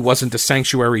if he wasn't a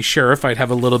sanctuary sheriff, I'd have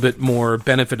a little bit more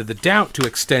benefit of the doubt to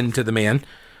extend to the man.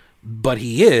 But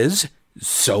he is,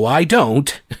 so I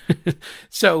don't.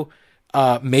 So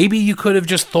maybe you could have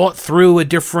just thought through a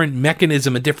different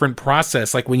mechanism, a different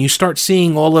process. Like when you start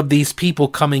seeing all of these people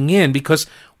coming in, because,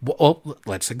 well,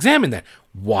 let's examine that.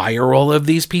 Why are all of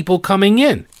these people coming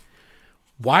in?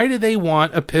 Why do they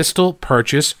want a pistol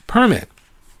purchase permit?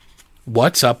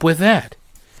 What's up with that?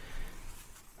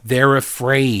 They're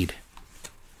afraid.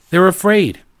 They're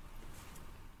afraid.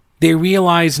 They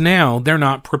realize now they're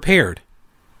not prepared.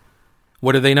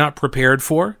 What are they not prepared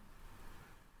for?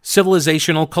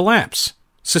 Civilizational collapse.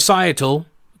 Societal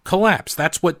collapse.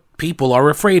 That's what people are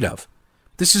afraid of.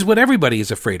 This is what everybody is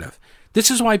afraid of.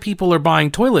 This is why people are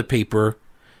buying toilet paper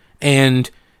and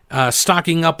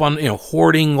stocking up on,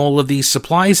 hoarding all of these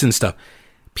supplies and stuff.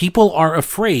 People are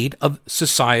afraid of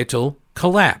societal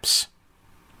collapse.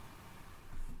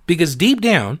 Because deep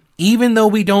down, even though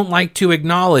we don't like to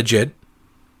acknowledge it,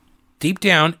 deep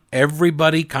down,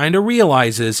 everybody kind of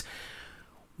realizes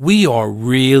we are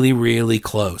really, really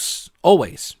close.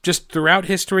 Always. Just throughout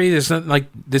history, there's not like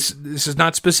this is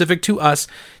not specific to us.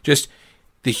 Just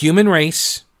the human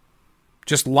race,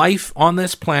 just life on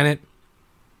this planet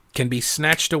can be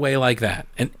snatched away like that,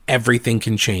 and everything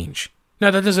can change. Now,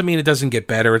 that doesn't mean it doesn't get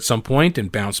better at some point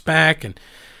and bounce back, and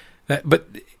that. But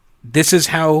this is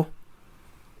how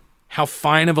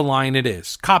fine of a line it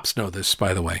is. Cops know this,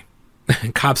 by the way.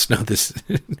 Cops know this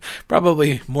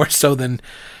probably more so than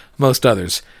most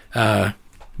others.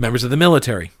 Members of the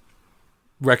military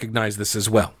recognize this as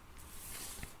well.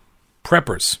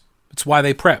 Preppers. It's why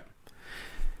they prep.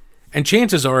 And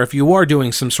chances are, if you are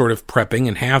doing some sort of prepping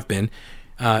and have been,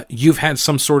 you've had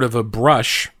some sort of a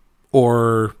brush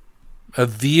or a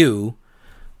view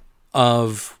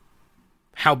of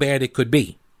how bad it could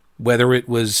be. Whether it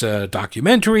was a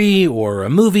documentary or a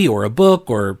movie or a book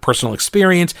or personal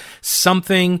experience,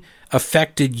 something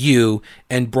affected you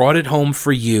and brought it home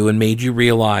for you and made you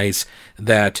realize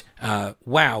that,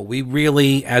 wow, we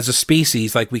really, as a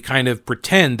species, like we kind of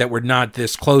pretend that we're not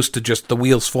this close to just the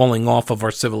wheels falling off of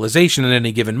our civilization at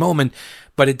any given moment,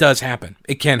 but it does happen.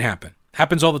 It can happen.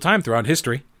 Happens all the time throughout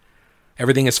history.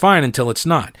 Everything is fine until it's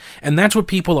not. And that's what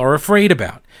people are afraid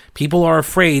about. People are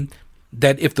afraid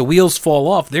that if the wheels fall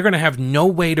off, they're going to have no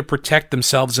way to protect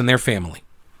themselves and their family.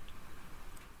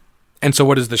 And so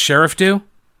what does the sheriff do?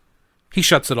 He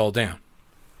shuts it all down.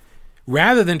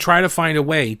 Rather than try to find a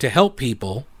way to help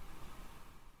people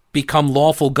become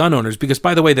lawful gun owners, because,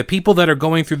 by the way, the people that are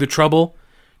going through the trouble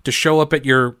to show up at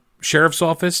your sheriff's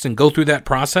office and go through that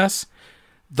process,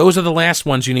 those are the last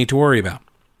ones you need to worry about.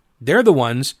 They're the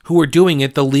ones who are doing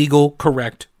it the legal,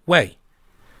 correct way.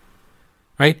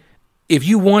 Right? If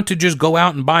you want to just go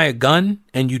out and buy a gun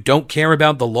and you don't care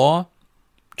about the law,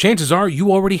 chances are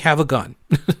you already have a gun.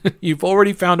 You've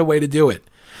already found a way to do it.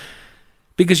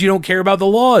 Because you don't care about the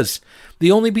laws.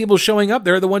 The only people showing up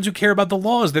there are the ones who care about the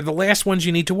laws. They're the last ones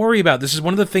you need to worry about. This is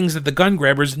one of the things that the gun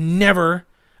grabbers never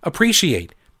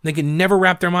appreciate. They can never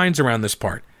wrap their minds around this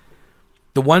part.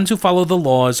 The ones who follow the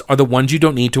laws are the ones you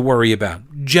don't need to worry about,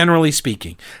 generally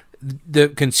speaking. The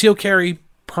concealed carry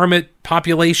permit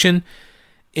population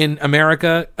in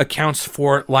America accounts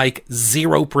for like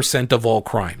 0% of all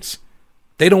crimes.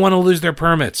 They don't want to lose their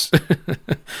permits.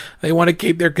 They want to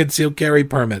keep their concealed carry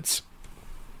permits.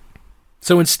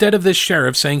 So instead of this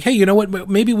sheriff saying, hey, you know what,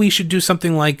 maybe we should do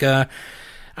something like,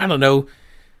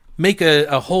 make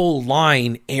a whole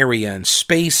line area and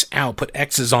space out, put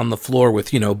X's on the floor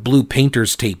with, blue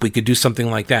painter's tape. We could do something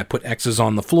like that, put X's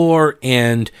on the floor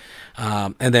and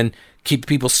then keep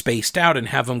people spaced out and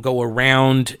have them go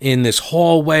around in this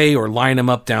hallway or line them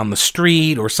up down the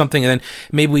street or something. And then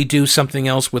maybe we do something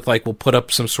else with we'll put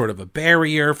up some sort of a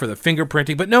barrier for the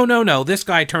fingerprinting. But no. This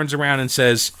guy turns around and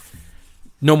says,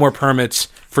 no more permits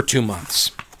for 2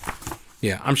 months.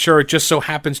 Yeah, I'm sure it just so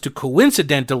happens to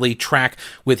coincidentally track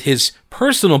with his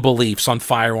personal beliefs on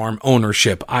firearm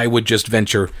ownership. I would just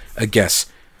venture a guess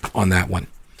on that one.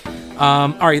 All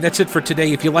right, that's it for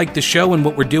today. If you like the show and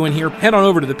what we're doing here, head on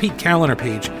over to the Pete Kaliner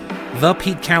page,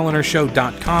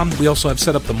 thepetekallinershow.com. We also have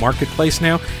set up the marketplace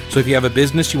now, so if you have a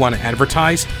business you want to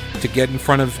advertise to get in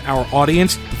front of our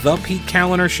audience,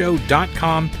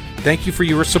 thepetekallinershow.com. Thank you for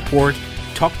your support.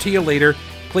 Talk to you later.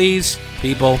 Please,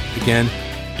 people, again,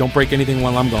 don't break anything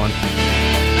while I'm gone.